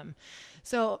awesome.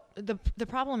 So the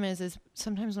problem is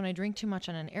sometimes when I drink too much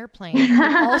on an airplane,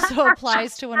 it also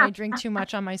applies to when I drink too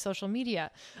much on my social media.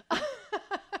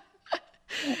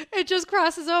 It just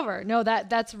crosses over. No,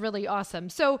 that's really awesome.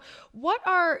 So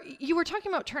you were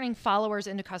talking about turning followers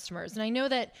into customers. And I know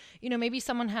that, maybe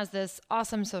someone has this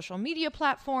awesome social media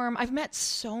platform. I've met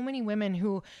so many women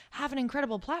who have an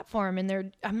incredible platform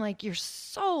and I'm like, you're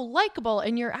so likable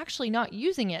and you're actually not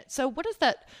using it. So what does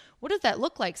that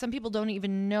look like? Some people don't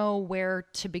even know where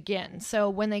to begin. So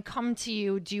when they come to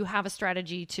you, do you have a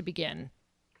strategy to begin?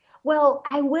 Well,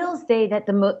 I will say that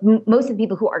most of the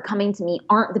people who are coming to me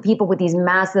aren't the people with these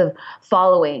massive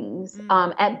followings.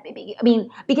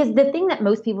 Because the thing that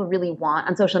most people really want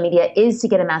on social media is to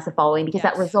get a massive following because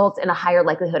that results in a higher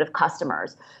likelihood of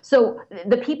customers. So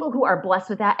the people who are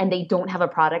blessed with that and they don't have a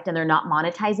product and they're not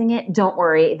monetizing it, don't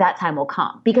worry, that time will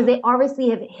come because they obviously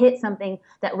have hit something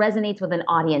that resonates with an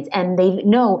audience and they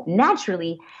know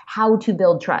naturally how to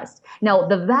build trust. Now,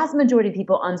 the vast majority of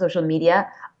people on social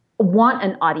media want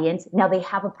an audience. Now they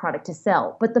have a product to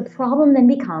sell. But the problem then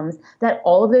becomes that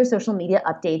all of their social media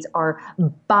updates are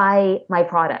buy my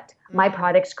product. My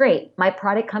product's great. My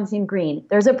product comes in green.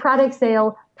 There's a product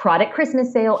sale, product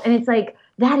Christmas sale. And it's like,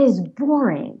 that is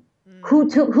boring. Who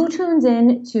tunes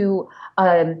in to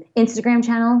an Instagram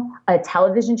channel, a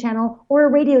television channel, or a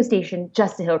radio station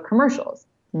just to hear commercials?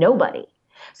 Nobody.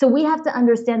 So we have to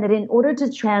understand that in order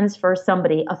to transfer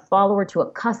somebody, a follower to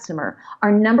a customer,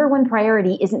 our number one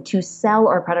priority isn't to sell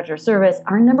our product or service.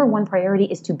 Our number one priority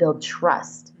is to build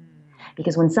trust.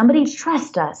 Because when somebody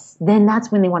trusts us, then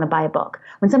that's when they want to buy a book.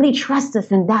 When somebody trusts us,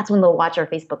 then that's when they'll watch our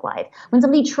Facebook Live. When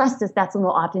somebody trusts us, that's when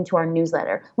they'll opt into our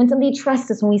newsletter. When somebody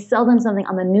trusts us, when we sell them something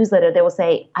on the newsletter, they will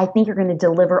say, I think you're going to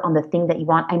deliver on the thing that you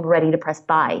want. I'm ready to press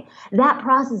buy. That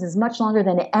process is much longer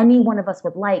than any one of us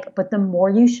would like. But the more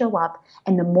you show up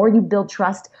and the more you build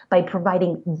trust by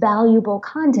providing valuable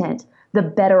content, the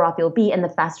better off you'll be and the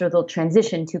faster they'll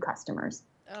transition to customers.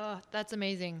 Oh, that's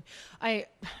amazing. I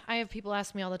have people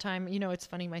ask me all the time, it's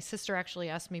funny. My sister actually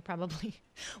asked me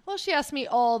she asks me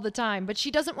all the time, but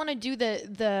she doesn't want to do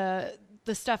the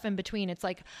stuff in between. It's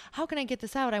like, how can I get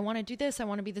this out? I want to do this. I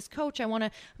want to be this coach. I'm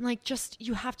like,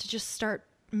 you have to just start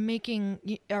making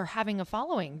or having a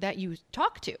following that you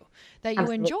talk to, that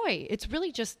you enjoy. It's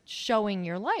really just showing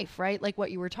your life, right? Like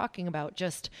what you were talking about,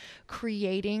 just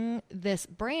creating this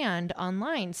brand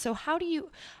online. So how do you,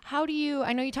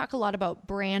 I know you talk a lot about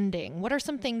branding. What are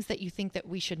some things that you think that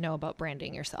we should know about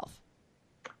branding yourself?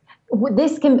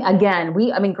 This can, again,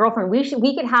 girlfriend,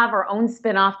 we could have our own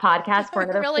spin-off podcast for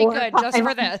another really good, just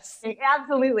for this.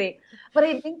 Absolutely. But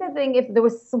I think if there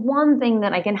was one thing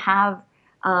that I can have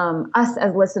us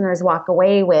as listeners walk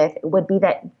away with, would be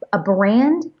that a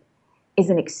brand is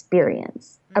an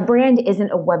experience. A brand isn't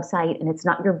a website and it's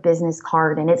not your business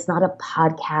card and it's not a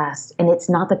podcast and it's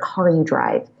not the car you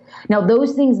drive. Now,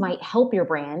 those things might help your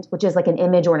brand, which is like an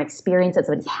image or an experience that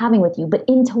somebody's having with you. But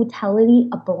in totality,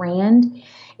 a brand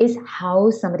is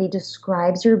how somebody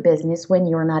describes your business when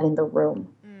you're not in the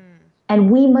room.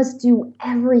 And we must do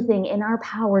everything in our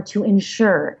power to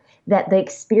ensure that the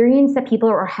experience that people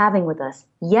are having with us,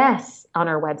 yes, on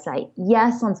our website,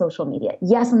 yes, on social media,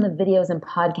 yes, on the videos and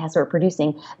podcasts we're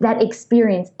producing, that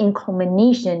experience in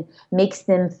culmination makes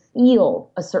them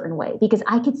feel a certain way. Because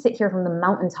I could sit here from the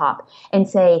mountaintop and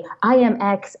say, I am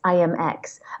X, I am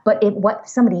X. But if what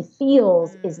somebody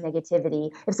feels is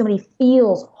negativity, if somebody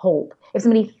feels hope, if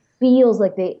somebody feels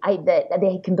like they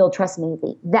can build trust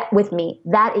with me,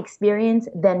 that experience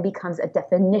then becomes a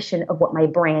definition of what my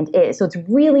brand is. So it's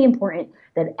really important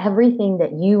that everything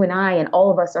that you and I and all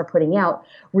of us are putting out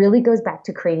really goes back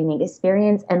to creating an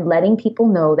experience and letting people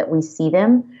know that we see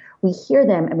them, we hear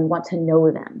them, and we want to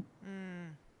know them.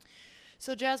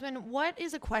 So Jasmine, what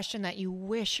is a question that you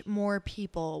wish more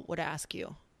people would ask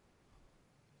you?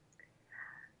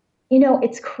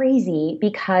 It's crazy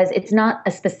because it's not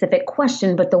a specific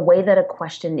question, but the way that a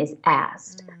question is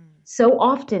asked. So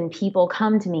often people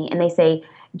come to me and they say,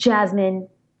 Jasmine,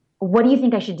 what do you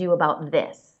think I should do about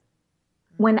this?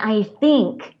 When I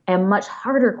think a much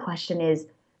harder question is,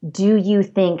 do you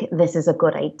think this is a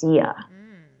good idea?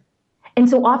 And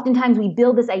so oftentimes we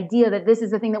build this idea that this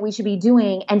is the thing that we should be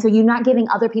doing. And so you're not giving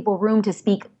other people room to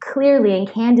speak clearly and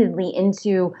candidly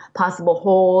into possible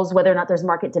holes, whether or not there's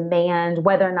market demand,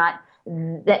 whether or not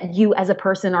that you as a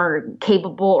person are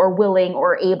capable or willing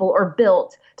or able or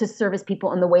built to service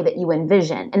people in the way that you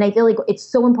envision. And I feel like it's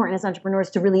so important as entrepreneurs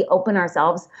to really open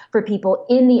ourselves for people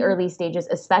in the early stages,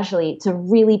 especially to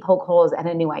really poke holes at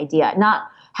a new idea.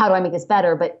 Not how do I make this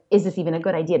better, but is this even a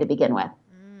good idea to begin with?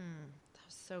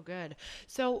 So good.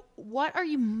 So what are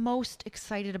you most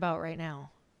excited about right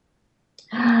now?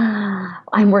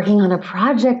 I'm working on a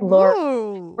project, Laura.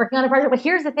 Ooh. Working on a project. But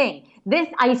here's the thing. This,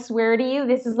 I swear to you,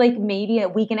 this is like maybe a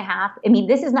week and a half.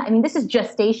 This is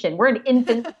gestation. We're in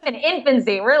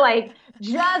infancy. We're like,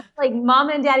 just like mom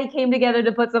and daddy came together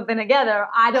to put something together.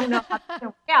 I don't know how it's going to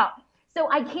work out. So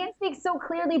I can't speak so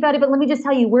clearly about it, but let me just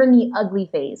tell you, we're in the ugly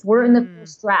phase. We're in the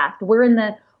first draft. We're in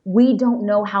the, we don't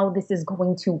know how this is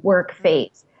going to work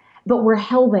phase. But we're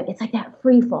hell-bent. It's like that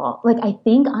free fall. Like, I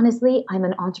think, honestly, I'm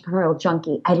an entrepreneurial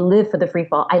junkie. I live for the free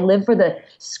fall. I live for the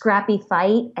scrappy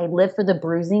fight. I live for the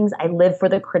bruisings. I live for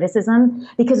the criticism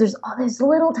because there's all this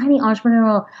little tiny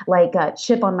entrepreneurial, like,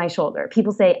 chip on my shoulder.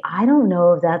 People say, I don't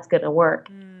know if that's going to work.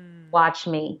 Watch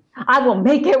me. I will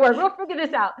make it work. We'll figure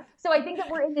this out. So I think that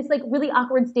we're in this, like, really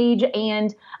awkward stage.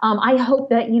 And I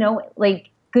hope that, like,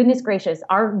 goodness gracious,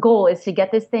 our goal is to get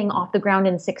this thing off the ground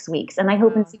in 6 weeks. And I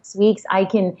hope in 6 weeks I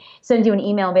can send you an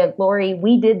email and be like, Lori,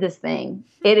 we did this thing.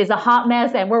 It is a hot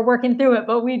mess and we're working through it,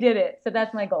 but we did it. So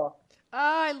that's my goal. Oh,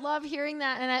 I love hearing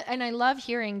that. And I love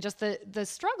hearing just the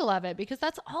struggle of it, because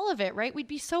that's all of it, right? We'd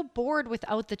be so bored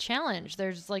without the challenge.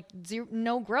 There's like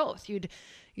no growth. You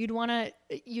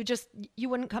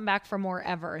wouldn't come back for more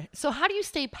ever. So how do you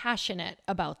stay passionate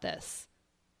about this,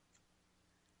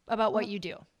 about what you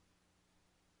do?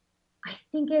 I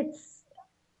think it's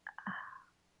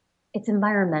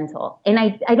environmental. And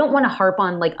I don't want to harp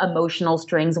on like emotional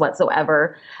strings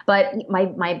whatsoever, but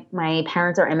my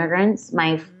parents are immigrants.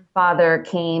 My father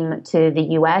came to the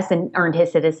US and earned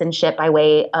his citizenship by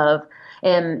way of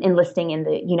enlisting in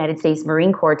the United States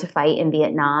Marine Corps to fight in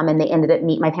Vietnam. And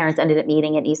my parents ended up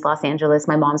meeting in East Los Angeles.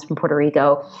 My mom's from Puerto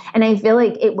Rico. And I feel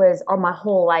like my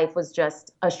whole life was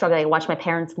just a struggle. I watched my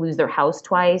parents lose their house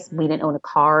twice. We didn't own a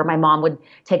car. My mom would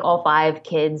take all 5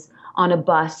 kids on a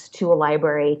bus to a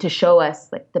library to show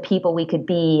us like the people we could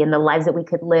be and the lives that we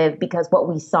could live, because what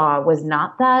we saw was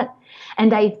not that.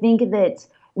 And I think that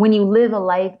when you live a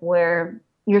life where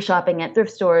you're shopping at thrift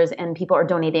stores and people are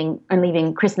donating and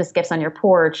leaving Christmas gifts on your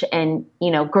porch, and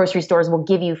grocery stores will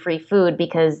give you free food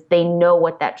because they know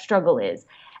what that struggle is.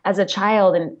 As a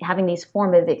child and having these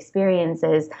formative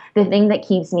experiences, the thing that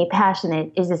keeps me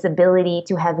passionate is this ability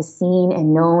to have seen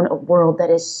and known a world that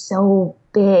is so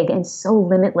big and so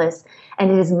limitless,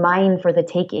 and it is mine for the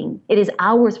taking. It is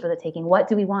ours for the taking. What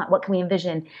do we want? What can we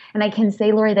envision? And I can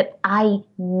say, Lori, that I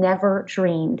never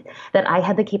dreamed that I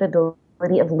had the capability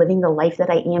of living the life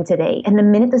that I am today. And the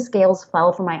minute the scales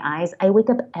fell from my eyes, I wake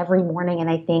up every morning and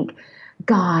I think,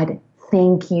 God,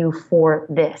 thank you for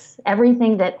this.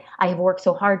 Everything that I have worked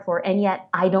so hard for, and yet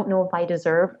I don't know if I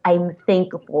deserve, I'm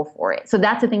thankful for it. So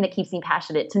that's the thing that keeps me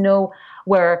passionate, to know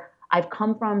where I've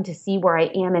come from, to see where I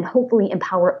am, and hopefully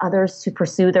empower others to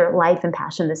pursue their life and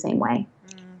passion the same way.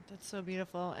 That's so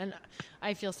beautiful. And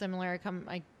I feel similar.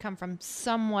 I come from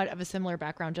somewhat of a similar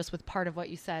background, just with part of what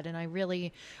you said. And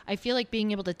I feel like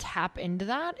being able to tap into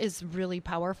that is really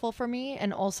powerful for me.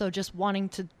 And also just wanting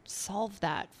to solve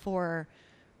that for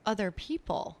other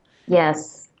people.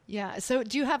 Yes. Yeah. So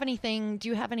do you have any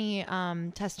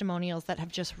testimonials that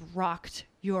have just rocked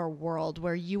your world,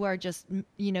 where you are just,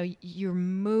 you're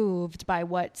moved by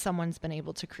what someone's been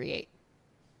able to create?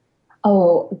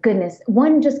 Oh, goodness.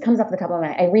 One just comes off the top of my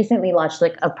head. I recently launched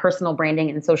like a personal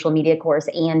branding and social media course,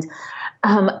 and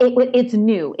it's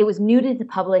new. It was new to the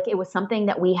public. It was something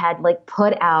that we had like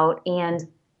put out, and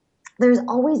there's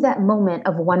always that moment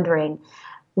of wondering,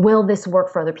 will this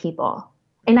work for other people?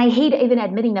 And I hate even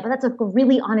admitting that, but that's a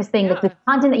really honest thing. Yeah. Like the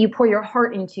content that you pour your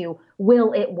heart into,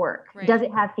 will it work? Right. Does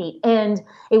it have feet? And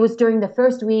it was during the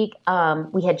first week.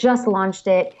 We had just launched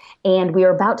it, and we were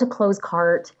about to close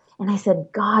cart. And I said,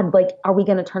 God, like, are we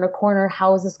going to turn a corner?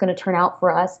 How is this going to turn out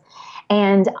for us?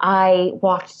 And I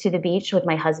walked to the beach with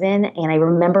my husband, and I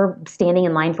remember standing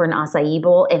in line for an acai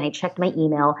bowl, and I checked my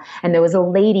email, and there was a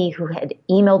lady who had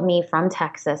emailed me from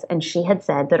Texas, and she had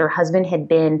said that her husband had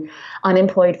been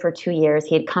unemployed for 2 years.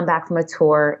 He had come back from a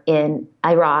tour in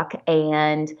Iraq,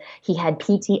 and he had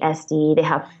PTSD. They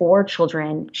have 4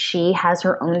 children. She has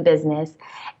her own business,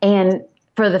 and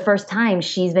for the first time,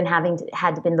 she's been had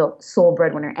to been the sole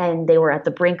breadwinner, and they were at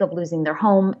the brink of losing their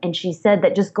home. And she said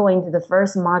that just going through the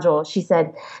first module, she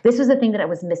said, this was the thing that I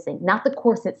was missing, not the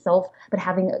course itself, but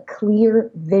having a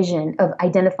clear vision of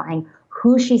identifying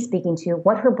who she's speaking to,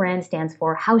 what her brand stands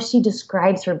for, how she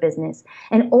describes her business.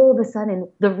 And all of a sudden,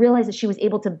 the realize that she was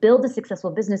able to build a successful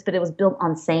business, but it was built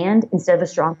on sand instead of a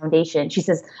strong foundation. She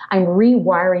says, I'm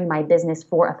rewiring my business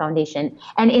for a foundation.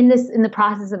 And in the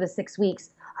process of the 6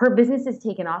 weeks, her business is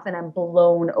taken off, and I'm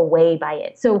blown away by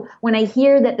it. So when I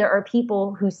hear that there are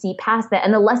people who see past that,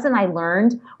 and the lesson I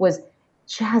learned was,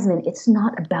 Jasmine, it's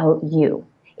not about you.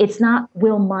 It's not,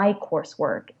 will my course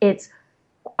work? It's,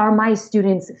 are my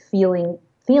students feeling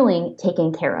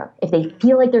taken care of? If they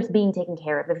feel like they're being taken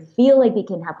care of, if they feel like they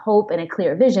can have hope and a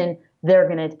clear vision, they're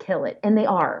going to kill it. And they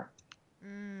are.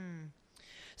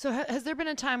 So has there been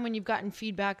a time when you've gotten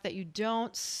feedback that you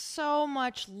don't so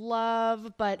much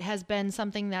love, but has been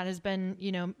something that has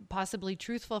been, possibly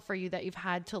truthful for you that you've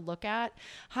had to look at?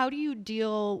 How do you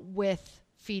deal with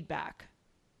feedback?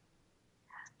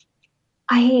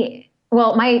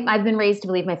 I've been raised to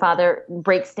believe my father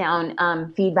breaks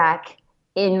down feedback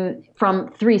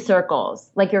from 3 circles,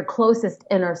 like your closest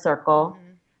inner circle,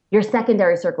 your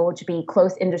secondary circle, which would be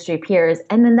close industry peers,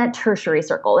 and then that tertiary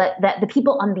circle, that the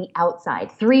people on the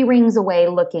outside, 3 rings away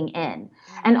looking in.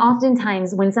 And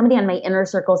oftentimes when somebody on my inner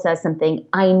circle says something,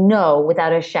 I know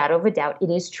without a shadow of a doubt it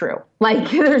is true.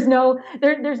 Like there's no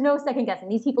second guessing.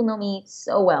 These people know me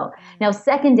so well. Now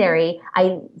secondary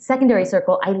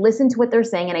circle, I listen to what they're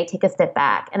saying and I take a step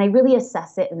back and I really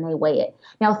assess it and I weigh it.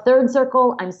 Now third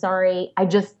circle, I'm sorry,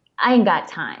 I ain't got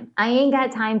time. I ain't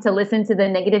got time to listen to the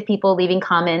negative people leaving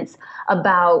comments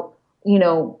about,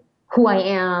 who I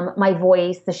am, my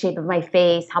voice, the shape of my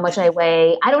face, how much I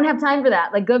weigh. I don't have time for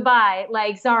that. Like, goodbye.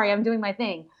 Like, sorry, I'm doing my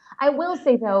thing. I will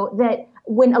say, though, that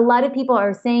when a lot of people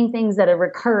are saying things that are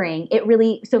recurring,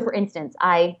 so for instance,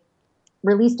 I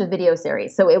released a video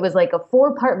series. So it was like a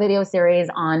 4-part video series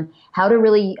on how to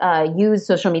really use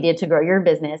social media to grow your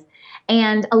business.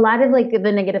 And a lot of like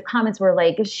the negative comments were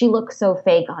like, she looks so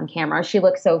fake on camera. She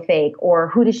looks so fake. Or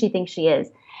who does she think she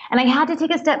is? And I had to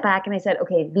take a step back and I said,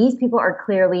 okay, these people are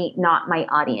clearly not my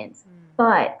audience.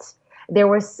 But there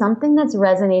was something that's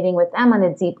resonating with them on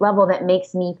a deep level that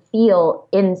makes me feel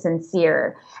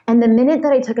insincere. And the minute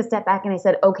that I took a step back and I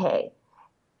said, okay,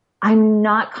 I'm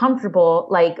not comfortable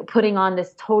like putting on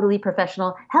this totally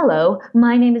professional, hello,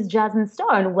 my name is Jasmine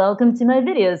Star and welcome to my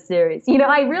video series.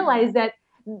 I realized that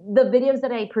the videos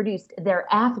that I produced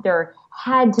thereafter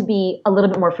had to be a little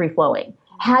bit more free flowing,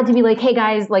 had to be like, hey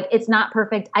guys, like it's not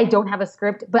perfect. I don't have a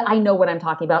script, but I know what I'm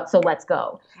talking about. So let's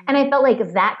go. And I felt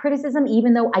like that criticism,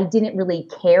 even though I didn't really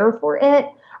care for it,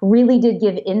 really did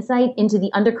give insight into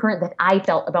the undercurrent that I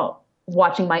felt about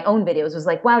watching my own videos. Was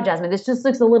like, wow, Jasmine, this just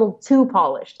looks a little too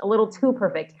polished, a little too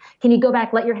perfect. Can you go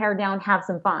back, let your hair down, have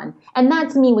some fun? And that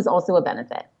to me was also a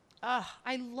benefit. Oh,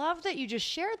 I love that you just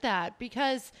shared that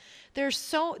because there's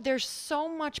so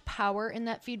much power in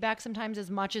that feedback sometimes, as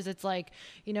much as it's like,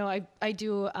 I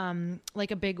do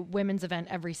like a big women's event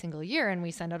every single year and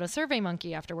we send out a survey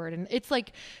monkey afterward. And it's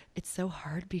like, it's so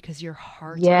hard because your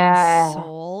heart and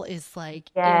soul is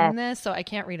like in this. So I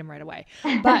can't read them right away,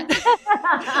 but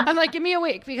I'm like, give me a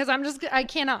week because I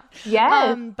cannot.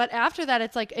 Yes. But after that,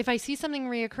 it's like, if I see something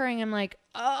reoccurring, I'm like,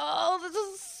 oh, this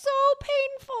is so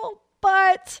painful.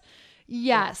 But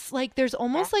yes, like there's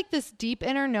almost like this deep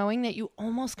inner knowing that you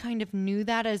almost kind of knew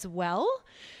that as well.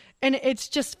 And it's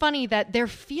just funny that they're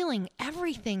feeling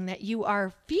everything that you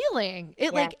are feeling.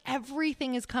 Like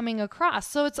everything is coming across.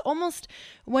 So it's almost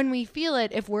when we feel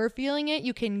it, if we're feeling it,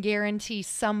 you can guarantee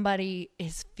somebody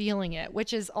is feeling it,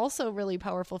 which is also really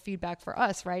powerful feedback for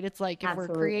us, right? It's like if we're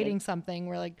creating something,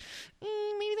 we're like,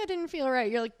 maybe that didn't feel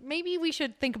right. You're like, maybe we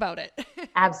should think about it.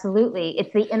 Absolutely.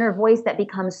 It's the inner voice that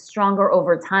becomes stronger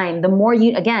over time. The more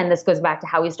again, this goes back to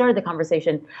how we started the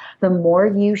conversation, the more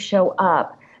you show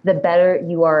up, the better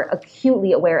you are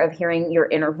acutely aware of hearing your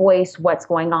inner voice, what's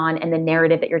going on, and the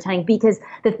narrative that you're telling. Because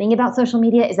the thing about social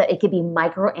media is that it can be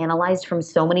microanalyzed from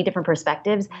so many different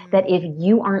perspectives that if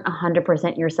you aren't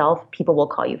 100% yourself, people will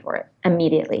call you for it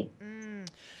immediately.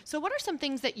 So what are some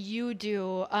things that you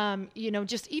do,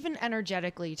 just even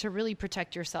energetically to really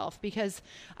protect yourself? Because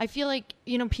I feel like,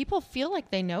 people feel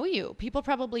like they know you. People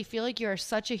probably feel like you're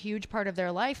such a huge part of their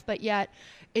life, but yet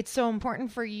it's so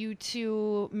important for you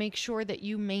to make sure that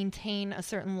you maintain a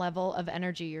certain level of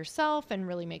energy yourself and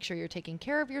really make sure you're taking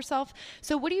care of yourself.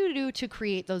 So what do you do to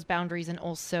create those boundaries and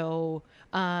also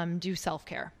do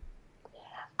self-care?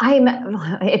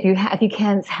 If you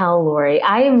can't tell, Lori,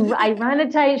 I run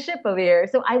a tight ship over here.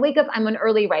 So I wake up. I'm an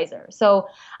early riser. So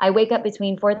I wake up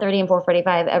between 4:30 and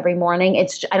 4:45 every morning.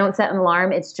 I don't set an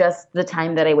alarm. It's just the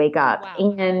time that I wake up.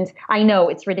 Wow. And I know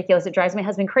it's ridiculous. It drives my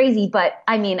husband crazy, but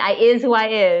I mean, I is who I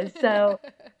is. So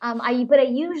I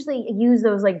usually use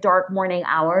those like dark morning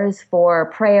hours for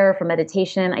prayer, for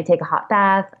meditation. I take a hot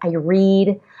bath. I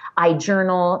read. I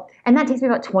journal, and that takes me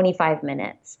about 25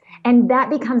 minutes. And that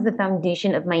becomes the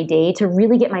foundation of my day to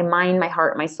really get my mind, my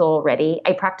heart, my soul ready.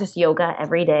 I practice yoga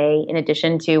every day in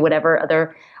addition to whatever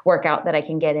other workout that I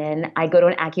can get in. I go to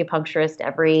an acupuncturist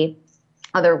every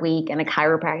other week and a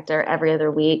chiropractor every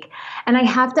other week. And I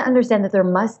have to understand that there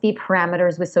must be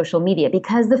parameters with social media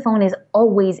because the phone is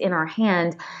always in our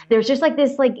hand. There's just like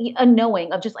this, like a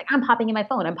knowing of just like, I'm popping in my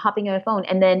phone, I'm popping in my phone.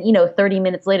 And then, 30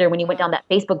 minutes later, when you went down that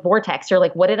Facebook vortex, you're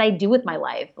like, what did I do with my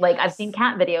life? Like I've seen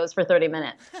cat videos for 30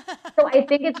 minutes. So I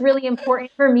think it's really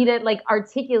important for me to like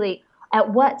articulate at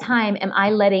what time am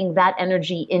I letting that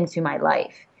energy into my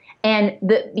life? And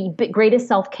the greatest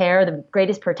self-care, the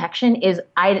greatest protection is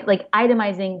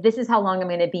itemizing, this is how long I'm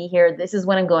going to be here. This is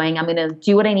when I'm going. I'm going to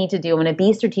do what I need to do. I'm going to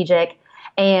be strategic.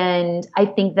 And I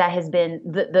think that has been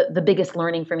the biggest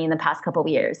learning for me in the past couple of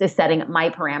years is setting my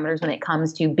parameters when it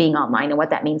comes to being online and what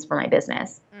that means for my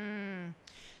business.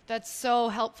 That's so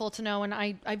helpful to know. And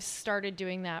I've started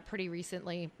doing that pretty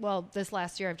recently. Well, this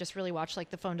last year, I've just really watched like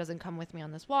the phone doesn't come with me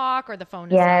on this walk or the phone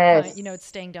is not, it's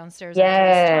staying downstairs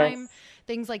after this time,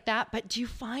 things like that. But do you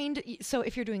find, so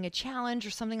if you're doing a challenge or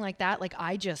something like that, like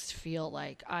I just feel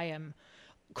like I am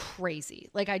crazy.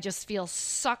 Like I just feel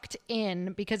sucked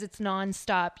in because it's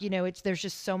nonstop. There's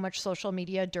just so much social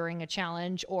media during a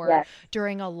challenge or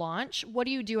during a launch. What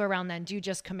do you do around then? Do you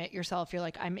just commit yourself? You're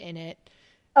like, I'm in it.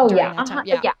 Oh yeah.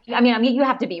 Yeah. I mean, you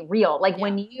have to be real. Like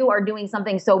when you are doing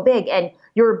something so big and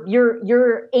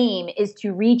your aim is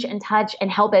to reach and touch and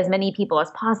help as many people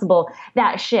as possible,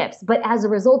 that shifts. But as a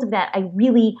result of that,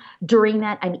 during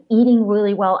that, I'm eating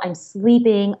really well. I'm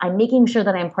sleeping. I'm making sure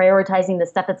that I'm prioritizing the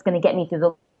stuff that's going to get me through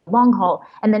the long haul.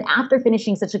 And then after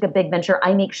finishing such like a big venture,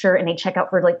 I make sure and I check out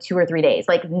for like 2 or 3 days,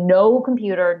 like no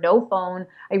computer, no phone.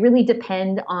 I really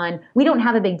depend on, we don't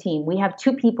have a big team. We have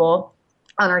 2 people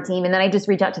on our team. And then I just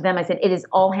reach out to them. I said, it is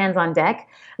all hands on deck.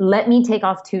 Let me take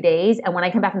off 2 days. And when I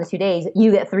come back from the 2 days,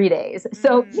 you get 3 days.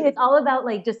 So it's all about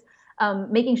like just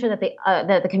making sure that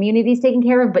that the community is taken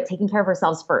care of, but taking care of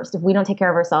ourselves first. If we don't take care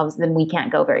of ourselves, then we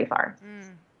can't go very far.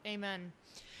 Amen.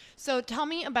 So tell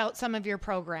me about some of your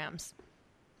programs.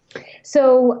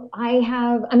 So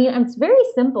it's very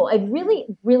simple. I've really,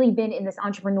 really been in this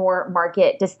entrepreneur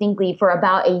market distinctly for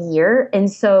about a year.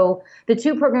 And so the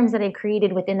 2 programs that I've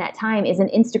created within that time is an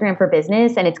Instagram for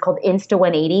business, and it's called Insta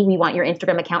 180. We want your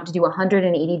Instagram account to do a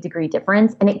 180-degree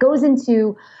difference. And it goes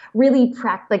into really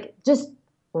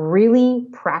really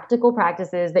practical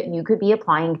practices that you could be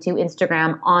applying to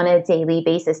Instagram on a daily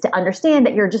basis to understand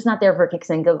that you're just not there for kicks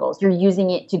and giggles. You're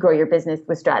using it to grow your business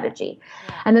with strategy.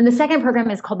 And then the second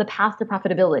program is called the Path to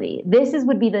Profitability. This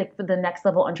would be for the next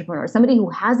level entrepreneur, somebody who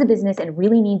has a business and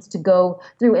really needs to go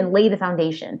through and lay the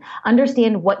foundation,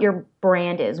 understand what your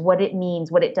brand is, what it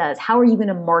means, what it does. How are you going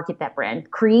to market that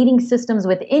brand? Creating systems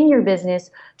within your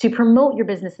business to promote your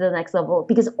business to the next level,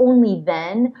 because only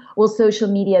then will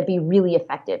social media be really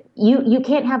effective. You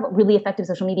can't have really effective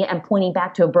social media and pointing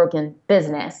back to a broken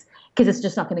business because it's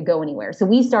just not going to go anywhere. So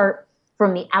we start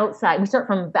from the outside. We start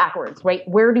from backwards, right?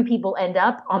 Where do people end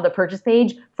up on the purchase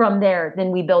page? From there,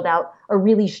 then we build out a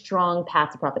really strong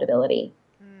path to profitability.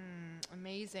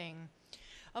 Amazing.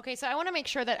 Okay, so I want to make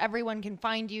sure that everyone can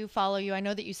find you, follow you. I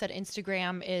know that you said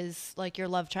Instagram is like your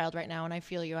love child right now, and I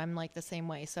feel you. I'm like the same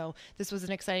way. So this was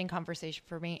an exciting conversation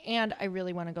for me, and I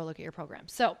really want to go look at your program.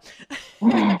 So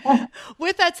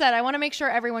with that said, I want to make sure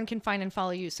everyone can find and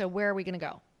follow you. So where are we going to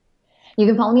go? You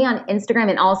can follow me on Instagram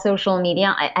and all social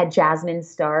media at Jasmine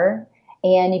Star,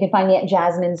 and you can find me at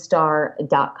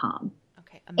jasminestar.com.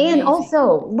 Okay, amazing. And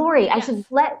also, Lori, yes.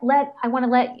 I want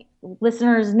to let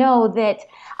listeners know that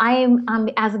I am,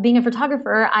 as being a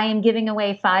photographer, I am giving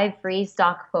away 5 free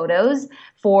stock photos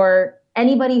for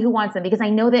anybody who wants them, because I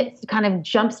know that kind of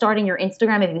jump-starting your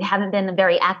Instagram, if you haven't been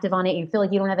very active on it, you feel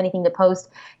like you don't have anything to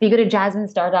post. If you go to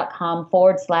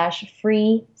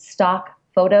jasminestar.com/free stock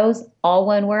photos, all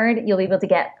one word, you'll be able to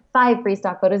get 5 free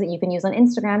stock photos that you can use on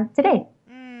Instagram today.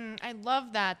 I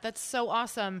love that. That's so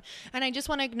awesome. And I just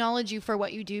want to acknowledge you for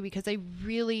what you do, because I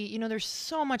really, there's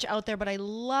so much out there, but I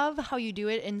love how you do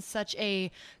it in such a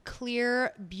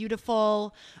clear,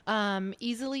 beautiful,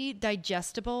 easily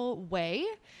digestible way.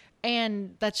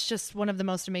 And that's just one of the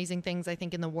most amazing things I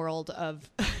think in the world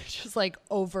of just like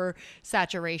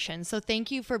oversaturation. So thank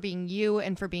you for being you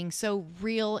and for being so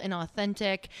real and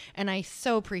authentic. And I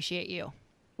so appreciate you.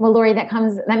 Well, Lori, that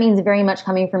means very much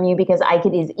coming from you, because I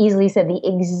could easily said the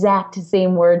exact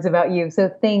same words about you. So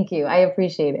thank you. I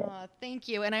appreciate it. Thank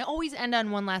you. And I always end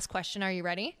on one last question. Are you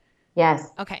ready?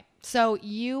 Yes. Okay. So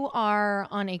you are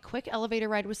on a quick elevator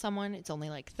ride with someone. It's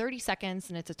only like 30 seconds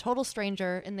and it's a total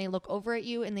stranger, and they look over at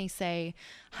you and they say,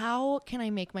 "How can I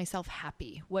make myself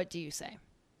happy?" What do you say?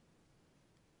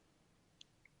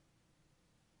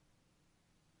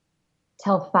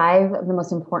 Tell 5 of the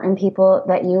most important people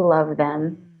that you love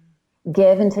them.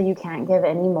 Give until you can't give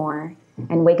anymore,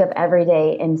 and wake up every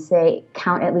day and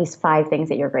count at least 5 things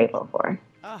that you're grateful for.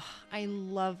 Oh, I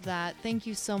love that. Thank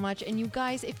you so much. And you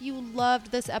guys, if you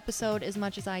loved this episode as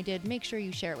much as I did, make sure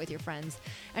you share it with your friends.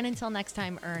 And until next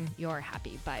time, earn your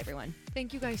happy. Bye, everyone.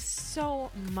 Thank you guys so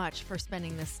much for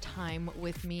spending this time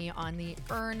with me on the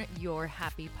Earn Your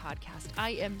Happy podcast.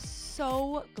 I am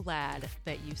so glad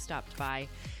that you stopped by.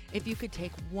 If you could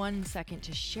take 1 second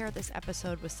to share this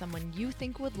episode with someone you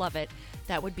think would love it,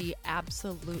 that would be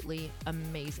absolutely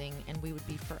amazing, and we would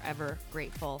be forever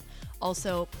grateful.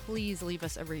 Also, please leave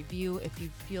us a review if you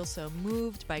feel so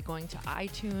moved by going to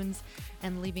iTunes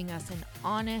and leaving us an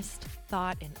honest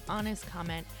thought, an honest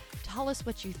comment. Tell us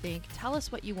what you think. Tell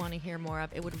us what you want to hear more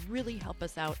of. It would really help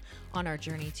us out on our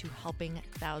journey to helping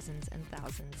thousands and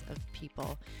thousands of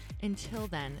people. Until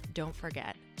then, don't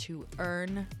forget to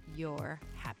earn your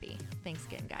happy. Thanks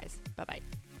again, guys.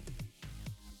 Bye-bye.